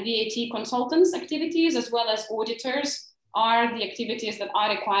and VAT consultants activities, as well as auditors, are the activities that are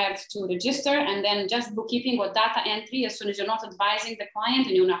required to register, and then just bookkeeping or data entry, as soon as you're not advising the client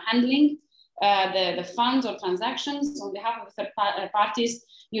and you're not handling the funds or transactions on behalf of the third parties,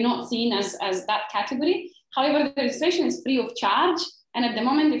 you're not seen as that category. However, the registration is free of charge. And at the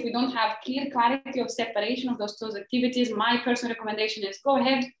moment, if we don't have clear clarity of separation of those two activities, my personal recommendation is go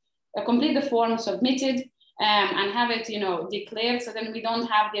ahead, complete the form, submit it, and have it, declared, so then we don't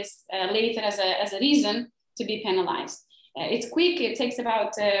have this later as a reason to be penalized. It's quick. It takes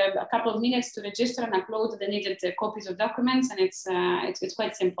about a couple of minutes to register and upload the needed copies of documents, and it's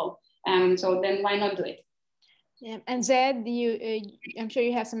quite simple. So then why not do it? Yeah. And Zed, I'm sure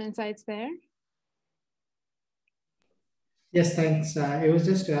you have some insights there. Yes, thanks. It was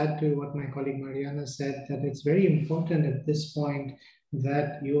just to add to what my colleague Mariana said, that it's very important at this point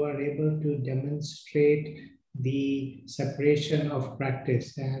that you are able to demonstrate the separation of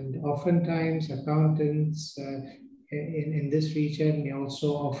practice. And oftentimes accountants in this region may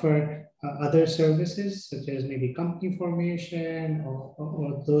also offer other services, such as maybe company formation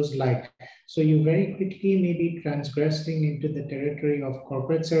or those like. So you very quickly may be transgressing into the territory of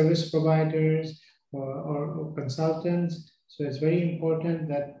corporate service providers or consultants. So it's very important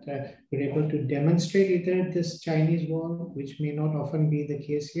that we're able to demonstrate either this Chinese wall, which may not often be the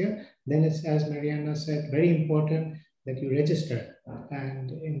case here. Then it's, as Mariana said, very important that you register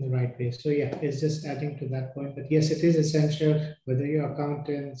and in the right way. So yeah, it's just adding to that point. But yes, it is essential, whether you're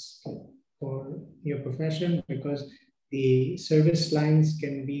accountants or your profession, because the service lines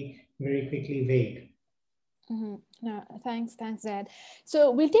can be very quickly vague. Mm-hmm. No, thanks, Zed.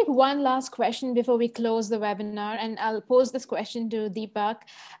 So we'll take one last question before we close the webinar, and I'll pose this question to Deepak.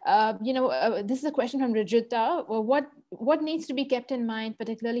 This is a question from Rajita. What needs to be kept in mind,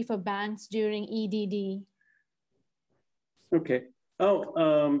 particularly for banks during EDD? Okay.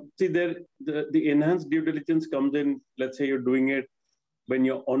 See, the enhanced due diligence comes in. Let's say you're doing it when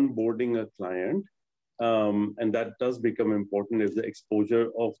you're onboarding a client, and that does become important if the exposure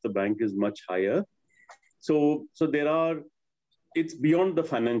of the bank is much higher. So it's beyond the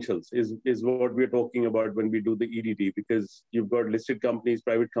financials is what we're talking about when we do the EDD, because you've got listed companies,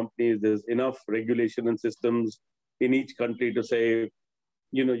 private companies, there's enough regulation and systems in each country to say,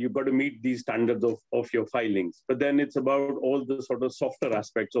 you've got to meet these standards of your filings. But then it's about all the sort of softer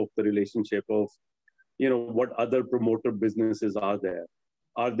aspects of the relationship of, what other promoter businesses are there?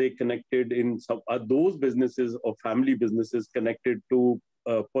 Are they connected are those businesses or family businesses connected to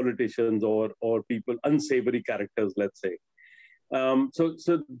politicians or people, unsavory characters, let's say.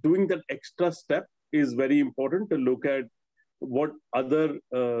 So doing that extra step is very important to look at what other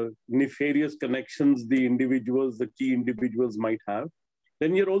nefarious connections the key individuals might have.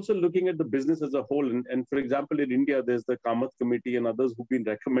 Then you're also looking at the business as a whole. And for example, in India, there's the Kamath Committee and others who've been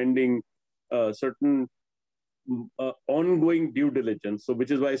recommending certain ongoing due diligence. So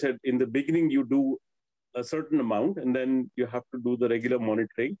which is why I said in the beginning, you do a certain amount, and then you have to do the regular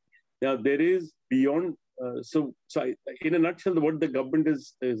monitoring. Now, there is beyond, in a nutshell, what the government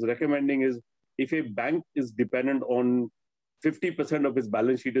is recommending is if a bank is dependent on 50% of its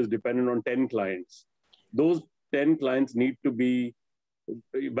balance sheet is dependent on 10 clients, those 10 clients need to be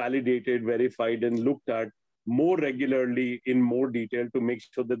validated, verified, and looked at more regularly in more detail to make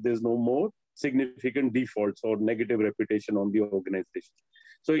sure that there's no more significant defaults or negative reputation on the organization.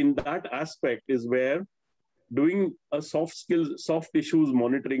 So in that aspect is where doing a soft issues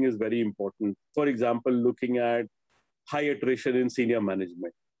monitoring is very important. For example, looking at high attrition in senior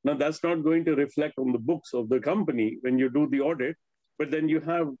management. Now, that's not going to reflect on the books of the company when you do the audit, but then you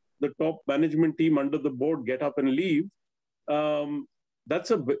have the top management team under the board get up and leave.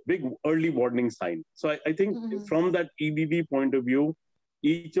 That's a big early warning sign. So I think from that EDD point of view,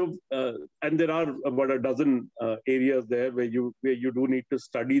 and there are about a dozen areas there where you do need to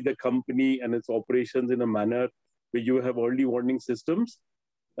study the company and its operations in a manner where you have early warning systems.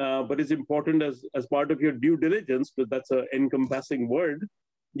 But it's important as part of your due diligence, because that's an encompassing word,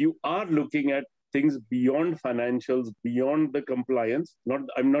 you are looking at things beyond financials, beyond the compliance.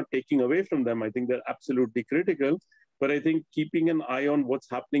 I'm not taking away from them. I think they're absolutely critical. But I think keeping an eye on what's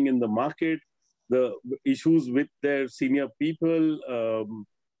happening in the market, the issues with their senior people,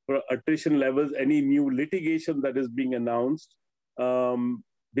 for attrition levels, any new litigation that is being announced,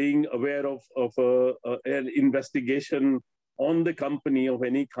 being aware of an investigation on the company of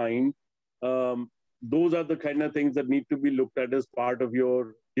any kind. Those are the kind of things that need to be looked at as part of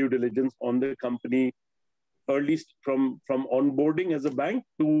your due diligence on the company, early from onboarding as a bank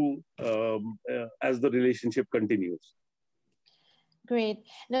to as the relationship continues. Great.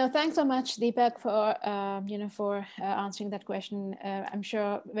 No, thanks so much, Deepak, for answering that question. I'm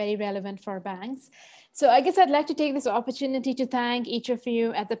sure very relevant for banks. So I guess I'd like to take this opportunity to thank each of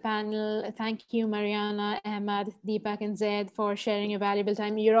you at the panel. Thank you, Mariana, Ahmad, Deepak, and Zaid, for sharing your valuable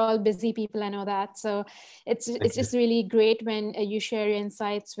time. You're all busy people, I know that. So it's just really great when you share your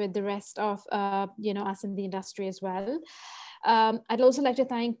insights with the rest of us in the industry as well. I'd also like to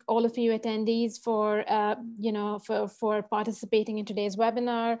thank all of you attendees for participating in today's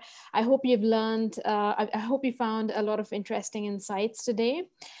webinar. I hope you've learned, I hope you found a lot of interesting insights today.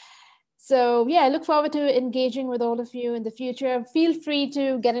 So yeah, I look forward to engaging with all of you in the future. Feel free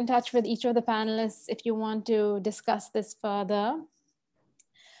to get in touch with each of the panelists if you want to discuss this further.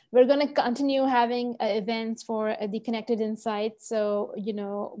 We're going to continue having events for the Connected Insights. So,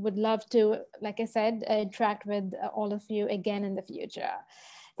 would love to, like I said, interact with all of you again in the future.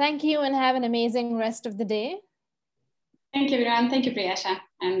 Thank you and have an amazing rest of the day. Thank you, everyone. Thank you, Priyasha.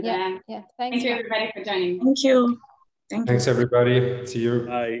 And thank you, everybody, for joining. Thank you. Thanks, everybody. See you.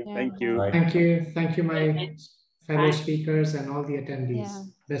 Bye. Yeah. Thank you. Thank you. Thank you, my fellow speakers and all the attendees.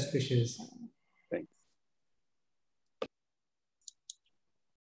 Best wishes.